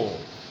evil.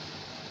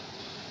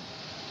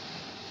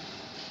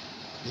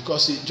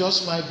 Because it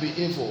just might be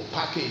evil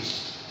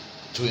packaged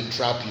to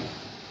entrap you.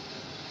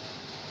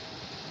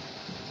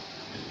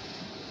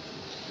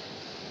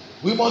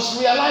 We must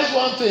realize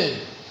one thing.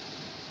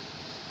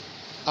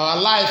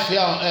 Our life here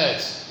on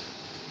earth,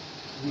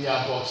 we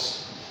are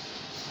but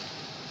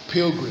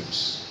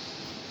pilgrims.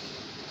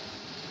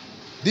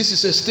 This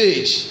is a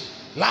stage.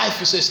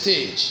 Life is a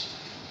stage.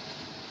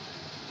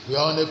 We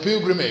are on a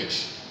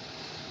pilgrimage.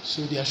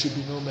 So there should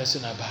be no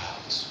messing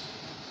about.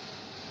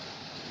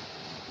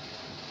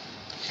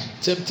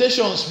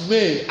 Temptations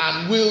may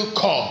and will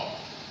come.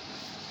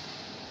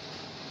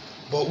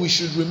 But we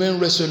should remain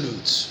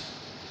resolute.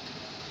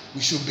 We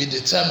should be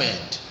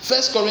determined.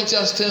 1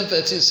 Corinthians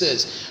 10:13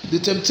 says, the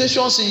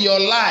temptations in your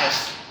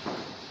life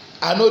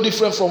are no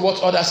different from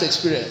what others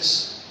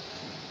experience.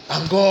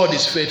 And God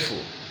is faithful.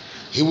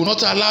 He will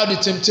not allow the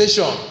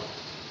temptation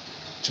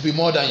to be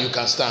more than you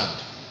can stand.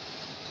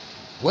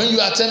 When you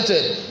are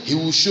tempted, he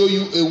will show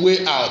you a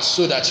way out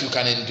so that you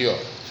can endure.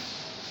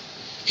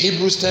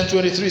 Hebrews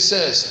 10:23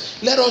 says,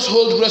 let us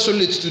hold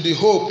resolute to the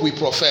hope we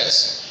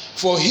profess,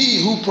 for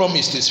he who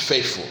promised is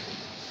faithful.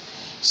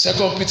 2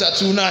 Peter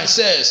 2:9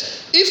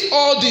 says, if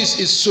all this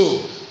is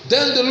so,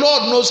 then the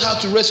Lord knows how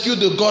to rescue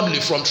the godly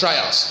from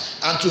trials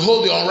and to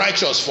hold the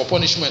unrighteous for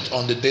punishment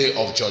on the day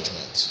of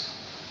judgment.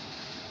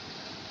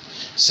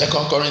 2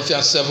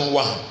 Corinthians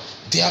 7:1,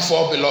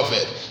 therefore,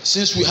 beloved,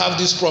 since we have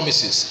these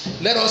promises,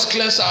 let us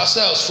cleanse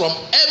ourselves from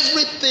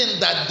everything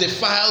that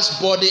defiles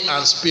body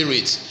and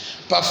spirit,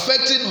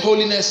 perfecting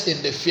holiness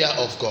in the fear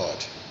of God.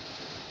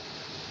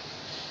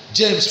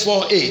 James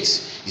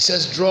 4:8, he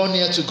says, draw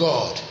near to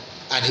God,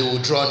 and he will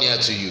draw near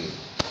to you.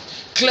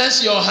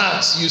 Cleanse your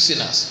hands, you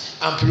sinners,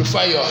 and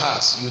purify your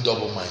hearts, you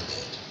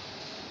double-minded.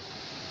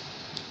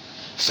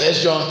 1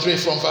 John 3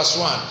 from verse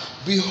 1,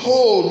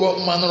 behold what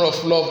manner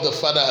of love the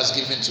Father has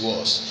given to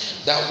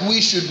us, that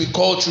we should be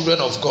called children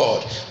of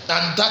God,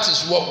 and that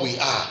is what we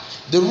are.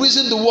 The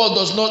reason the world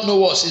does not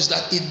know us is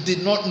that it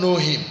did not know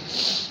him.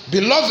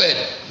 Beloved,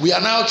 we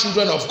are now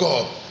children of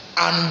God,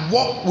 and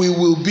what we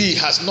will be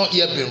has not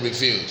yet been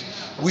revealed.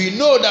 We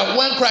know that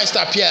when Christ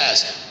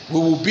appears, we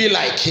will be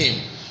like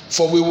him,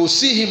 for we will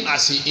see him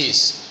as he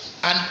is.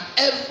 And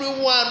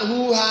everyone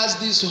who has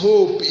this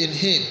hope in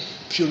him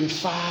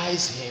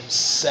purifies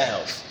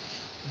himself,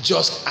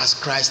 just as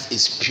Christ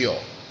is pure.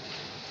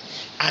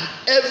 And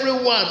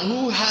everyone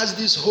who has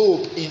this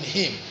hope in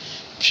him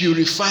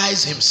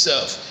purifies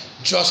himself,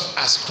 just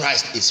as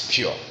Christ is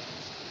pure.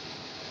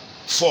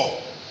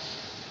 4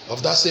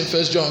 of that same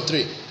 1 John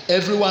 3,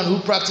 everyone who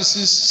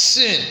practices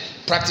sin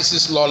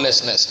practices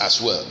lawlessness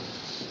as well.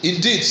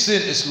 Indeed,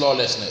 sin is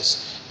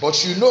lawlessness.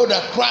 But you know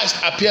that Christ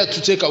appeared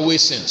to take away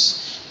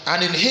sins,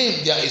 and in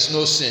him there is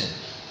no sin.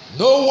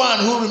 No one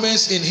who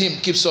remains in him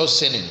keeps on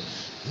sinning.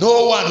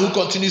 No one who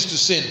continues to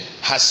sin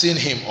has seen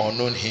him or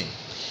known him.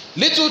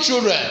 Little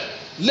children,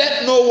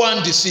 let no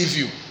one deceive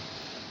you.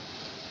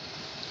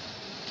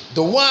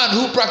 The one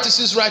who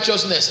practices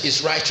righteousness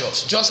is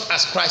righteous, just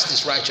as Christ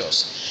is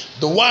righteous.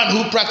 The one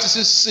who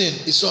practices sin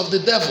is of the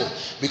devil,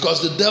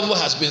 because the devil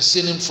has been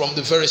sinning from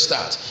the very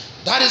start.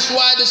 That is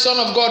why the Son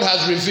of God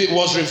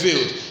was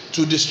revealed,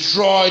 to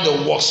destroy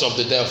the works of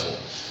the devil.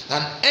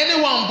 And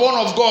anyone born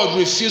of God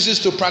refuses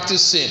to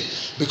practice sin,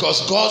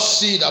 because God's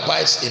seed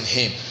abides in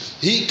him.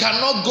 He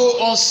cannot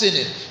go on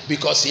sinning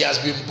because he has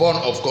been born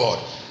of God.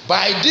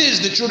 By this,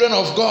 the children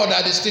of God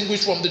are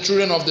distinguished from the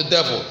children of the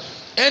devil.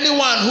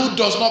 Anyone who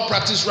does not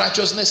practice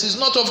righteousness is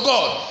not of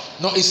God,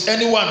 nor is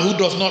anyone who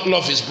does not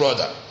love his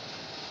brother.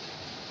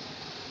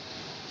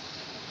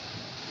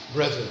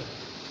 Brethren,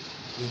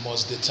 we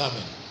must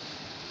determine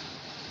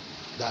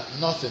that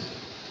nothing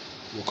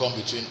will come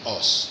between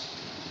us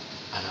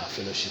and our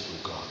fellowship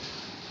with God.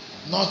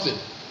 Nothing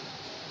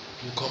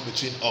will come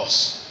between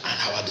us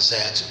and our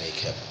desire to make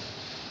heaven.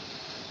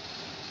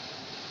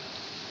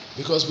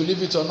 Because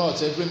believe it or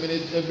not, every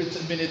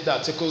minute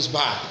that tickles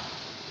by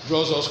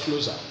draws us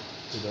closer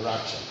to the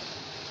rapture.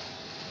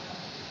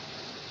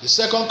 The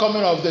second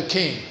coming of the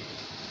King,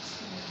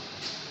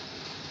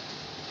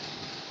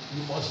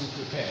 you must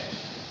be prepared.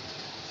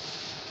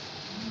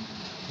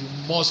 You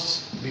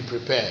must be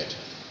prepared.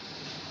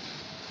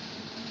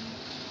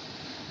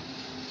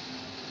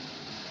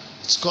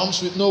 It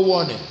comes with no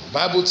warning. The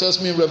Bible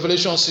tells me in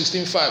Revelation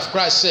 16:5,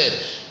 Christ said,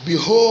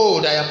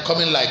 "Behold, I am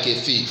coming like a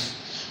thief.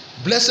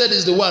 Blessed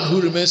is the one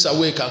who remains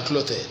awake and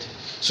clothed,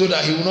 so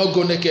that he will not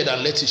go naked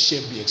and let his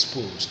shame be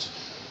exposed."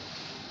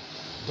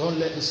 Don't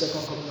let the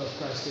second coming of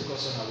Christ take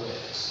us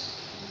unawares.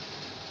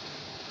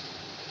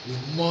 We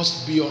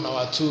must be on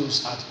our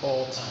toes at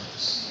all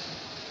times.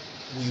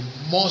 We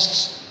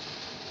must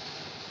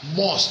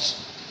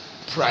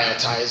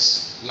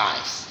prioritize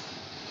life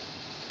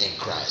in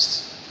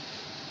Christ.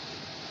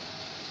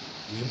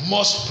 We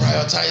must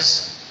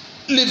prioritize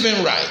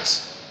living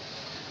right.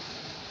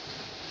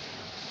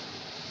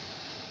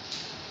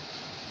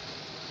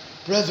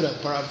 Brethren,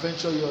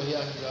 peradventure you are here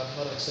and you have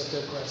not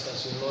accepted Christ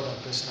as your Lord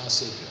and personal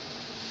Savior.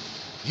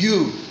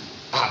 You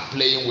are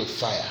playing with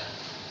fire.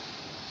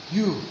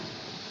 You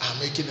are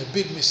making a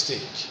big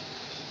mistake.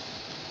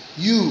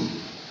 You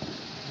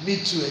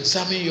need to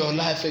examine your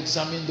life,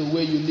 examine the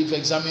way you live,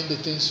 examine the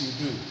things you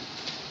do,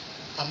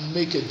 and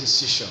make a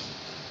decision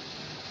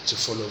to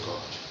follow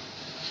God.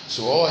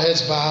 So all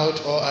heads bowed,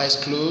 all eyes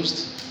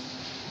closed.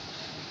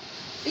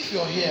 If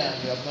you're here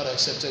and you have not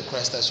accepted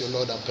Christ as your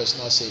Lord and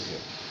personal Savior,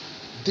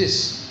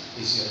 this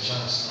is your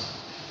chance now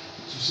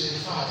to say,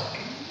 Father,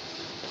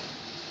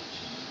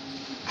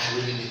 I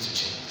really need to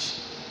change.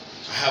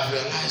 I have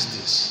realized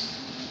this.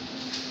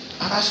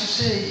 And as you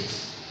say it,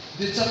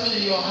 determine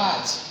in your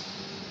heart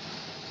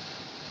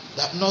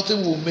that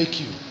nothing will make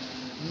you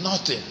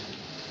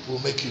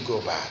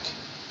go back.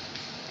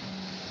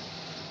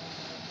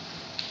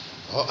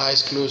 All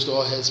eyes closed,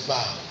 all heads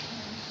bowed.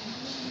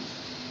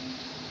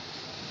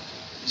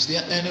 Is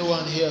there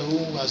anyone here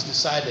who has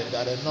decided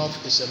that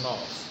enough is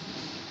enough?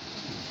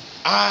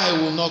 I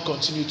will not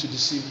continue to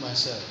deceive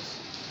myself.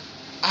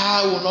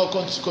 I will not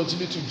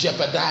continue to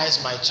jeopardize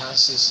my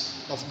chances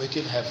of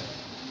making heaven.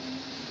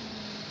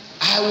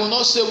 I will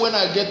not say when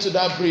I get to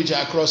that bridge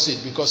I cross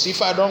it, because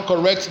if I don't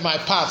correct my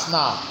path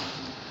now,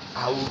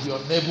 I will be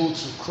unable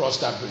to cross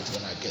that bridge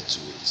when I get to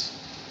it.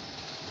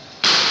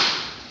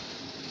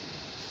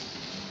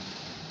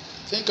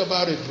 Think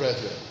about it,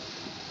 brethren.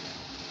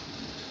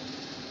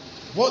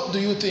 What do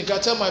you think? I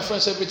tell my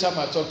friends every time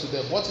I talk to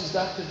them, what is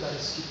that thing that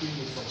is keeping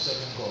you from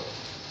serving God?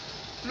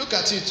 Look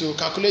at it, to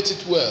calculate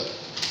it well.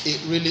 It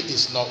really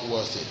is not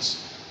worth it.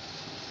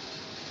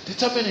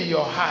 Determine in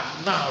your heart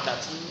now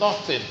that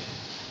nothing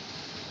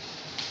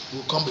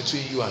will come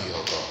between you and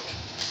your God.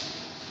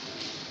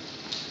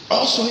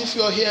 Also, if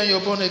you're here and you're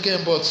born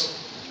again, but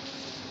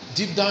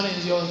deep down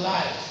in your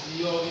life, in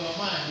your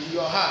mind, in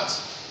your heart,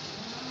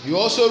 you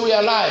also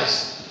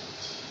realize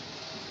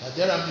that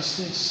there are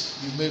mistakes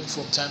you make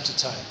from time to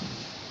time.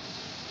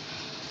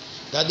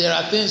 That there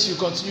are things you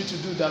continue to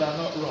do that are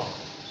not wrong,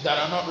 that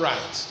are not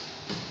right.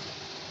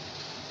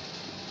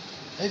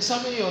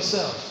 Examine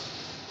yourself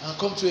and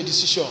come to a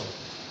decision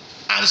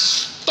and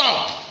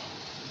stop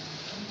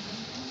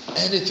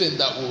anything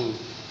that will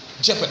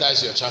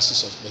jeopardize your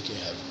chances of making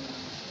heaven.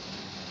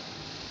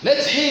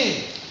 Let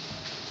him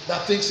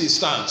that thinks he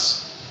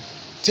stands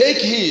take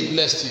heed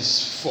lest he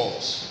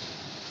falls.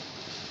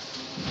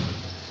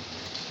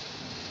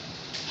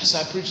 As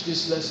I preach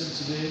this lesson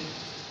today,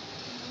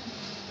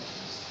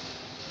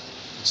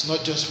 it's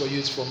not just for you,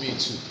 it's for me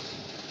too.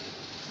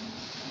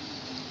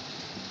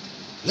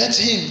 Let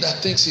him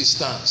that thinks he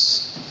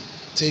stands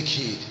take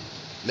heed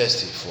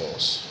lest he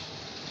falls.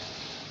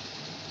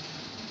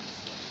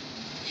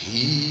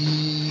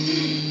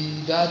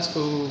 He that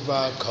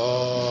overcometh,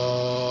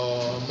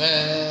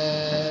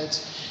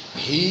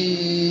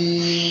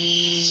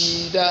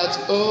 he that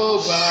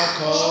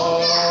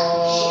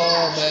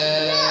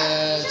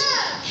overcometh,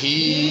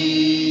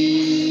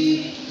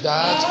 he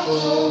that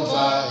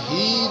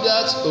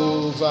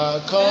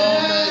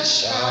overcometh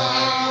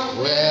shall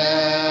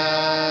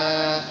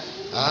wear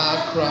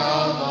a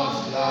crown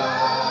of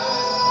life.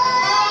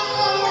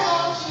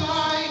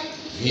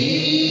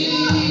 He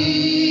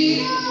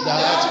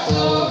that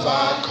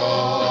overcometh,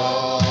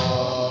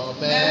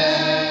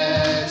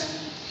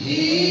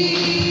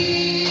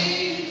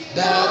 he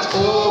that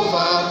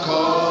overcometh,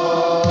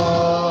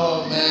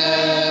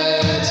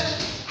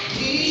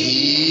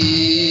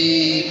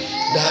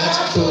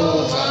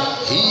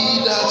 he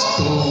that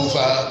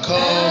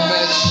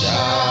overcometh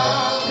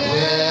shall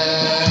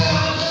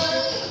wear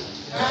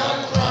a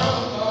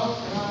crown of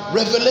life.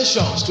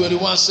 Revelations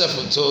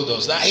 21:7 told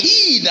us that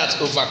he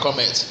that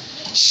overcometh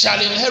shall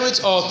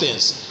inherit all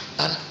things,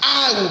 and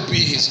I will be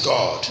his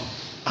God,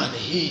 and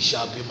he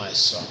shall be my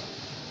son.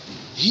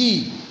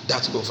 He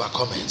that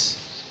overcometh.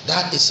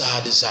 That is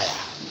our desire.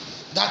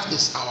 That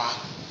is our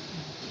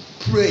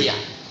prayer,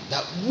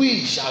 that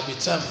we shall be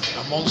termed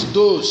amongst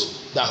those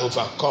that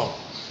overcome,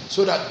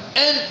 so that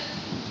end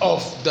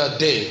of the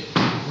day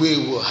we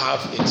will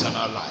have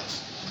eternal life.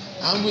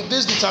 And with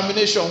this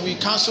determination, we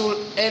cancel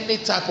any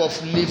type of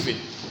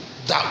living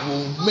that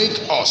will make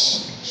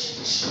us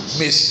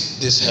miss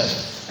this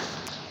heaven.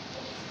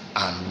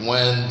 And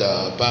when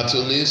the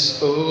battle is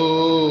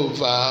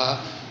over,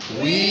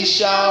 we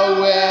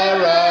shall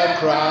wear a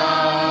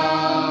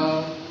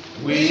crown.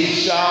 We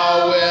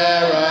shall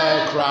wear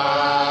a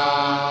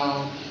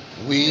crown.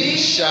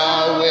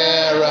 shall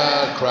wear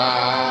a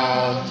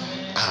crown.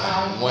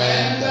 And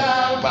when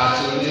the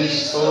battle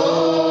is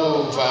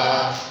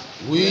over,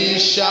 we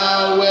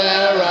shall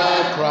wear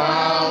a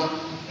crown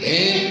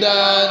in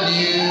the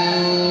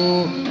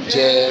new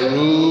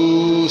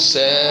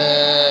Jerusalem.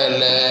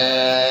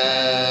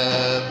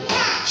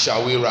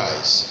 Shall we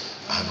rise?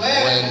 And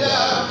when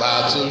the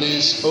battle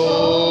is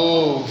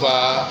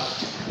over,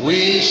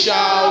 we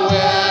shall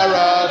wear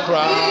a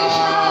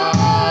crown.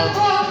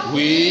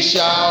 We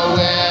shall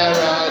wear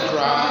a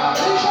crown.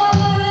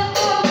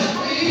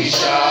 We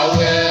shall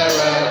wear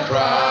a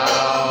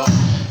crown.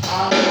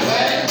 And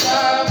when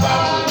the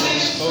battle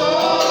is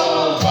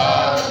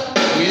over,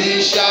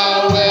 we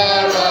shall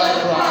wear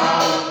a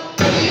crown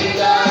in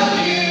the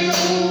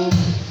new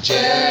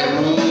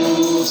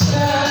Jerusalem.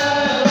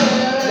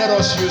 Let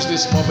us use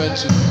this moment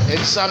to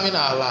examine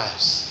our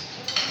lives.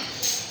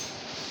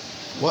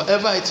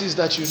 Whatever it is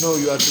that you know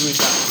you are doing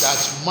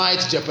that might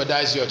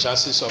jeopardize your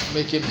chances of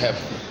making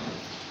heaven,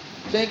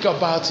 think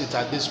about it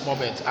at this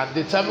moment and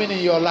determine in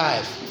your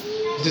life,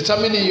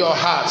 determine in your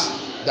heart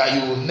that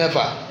you will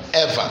never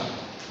ever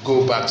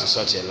go back to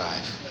such a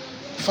life.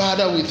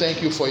 Father, we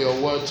thank you for your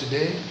word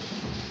today.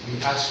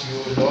 We ask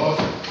you, Lord,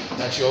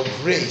 that your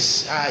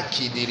grace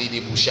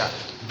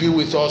be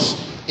with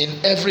us in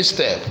every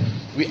step.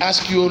 We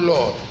ask you,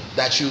 Lord,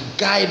 that you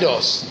guide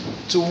us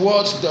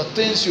towards the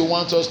things you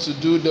want us to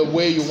do, the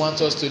way you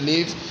want us to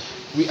live.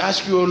 We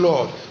ask you,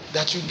 Lord,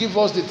 that you give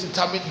us the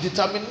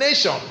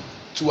determination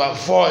to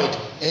avoid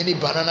any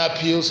banana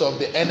peels of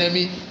the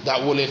enemy that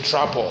will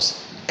entrap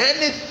us.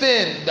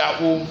 Anything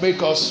that will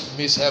make us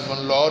miss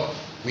heaven, Lord,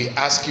 we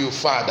ask you,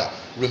 Father,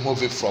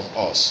 remove it from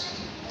us.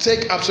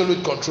 Take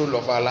absolute control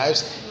of our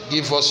lives.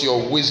 Give us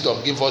your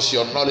wisdom, give us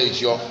your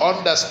knowledge, your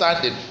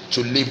understanding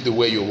to live the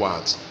way you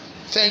want.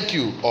 Thank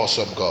you,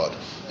 awesome God.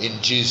 In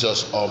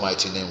Jesus'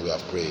 almighty name we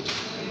have prayed.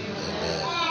 Amen.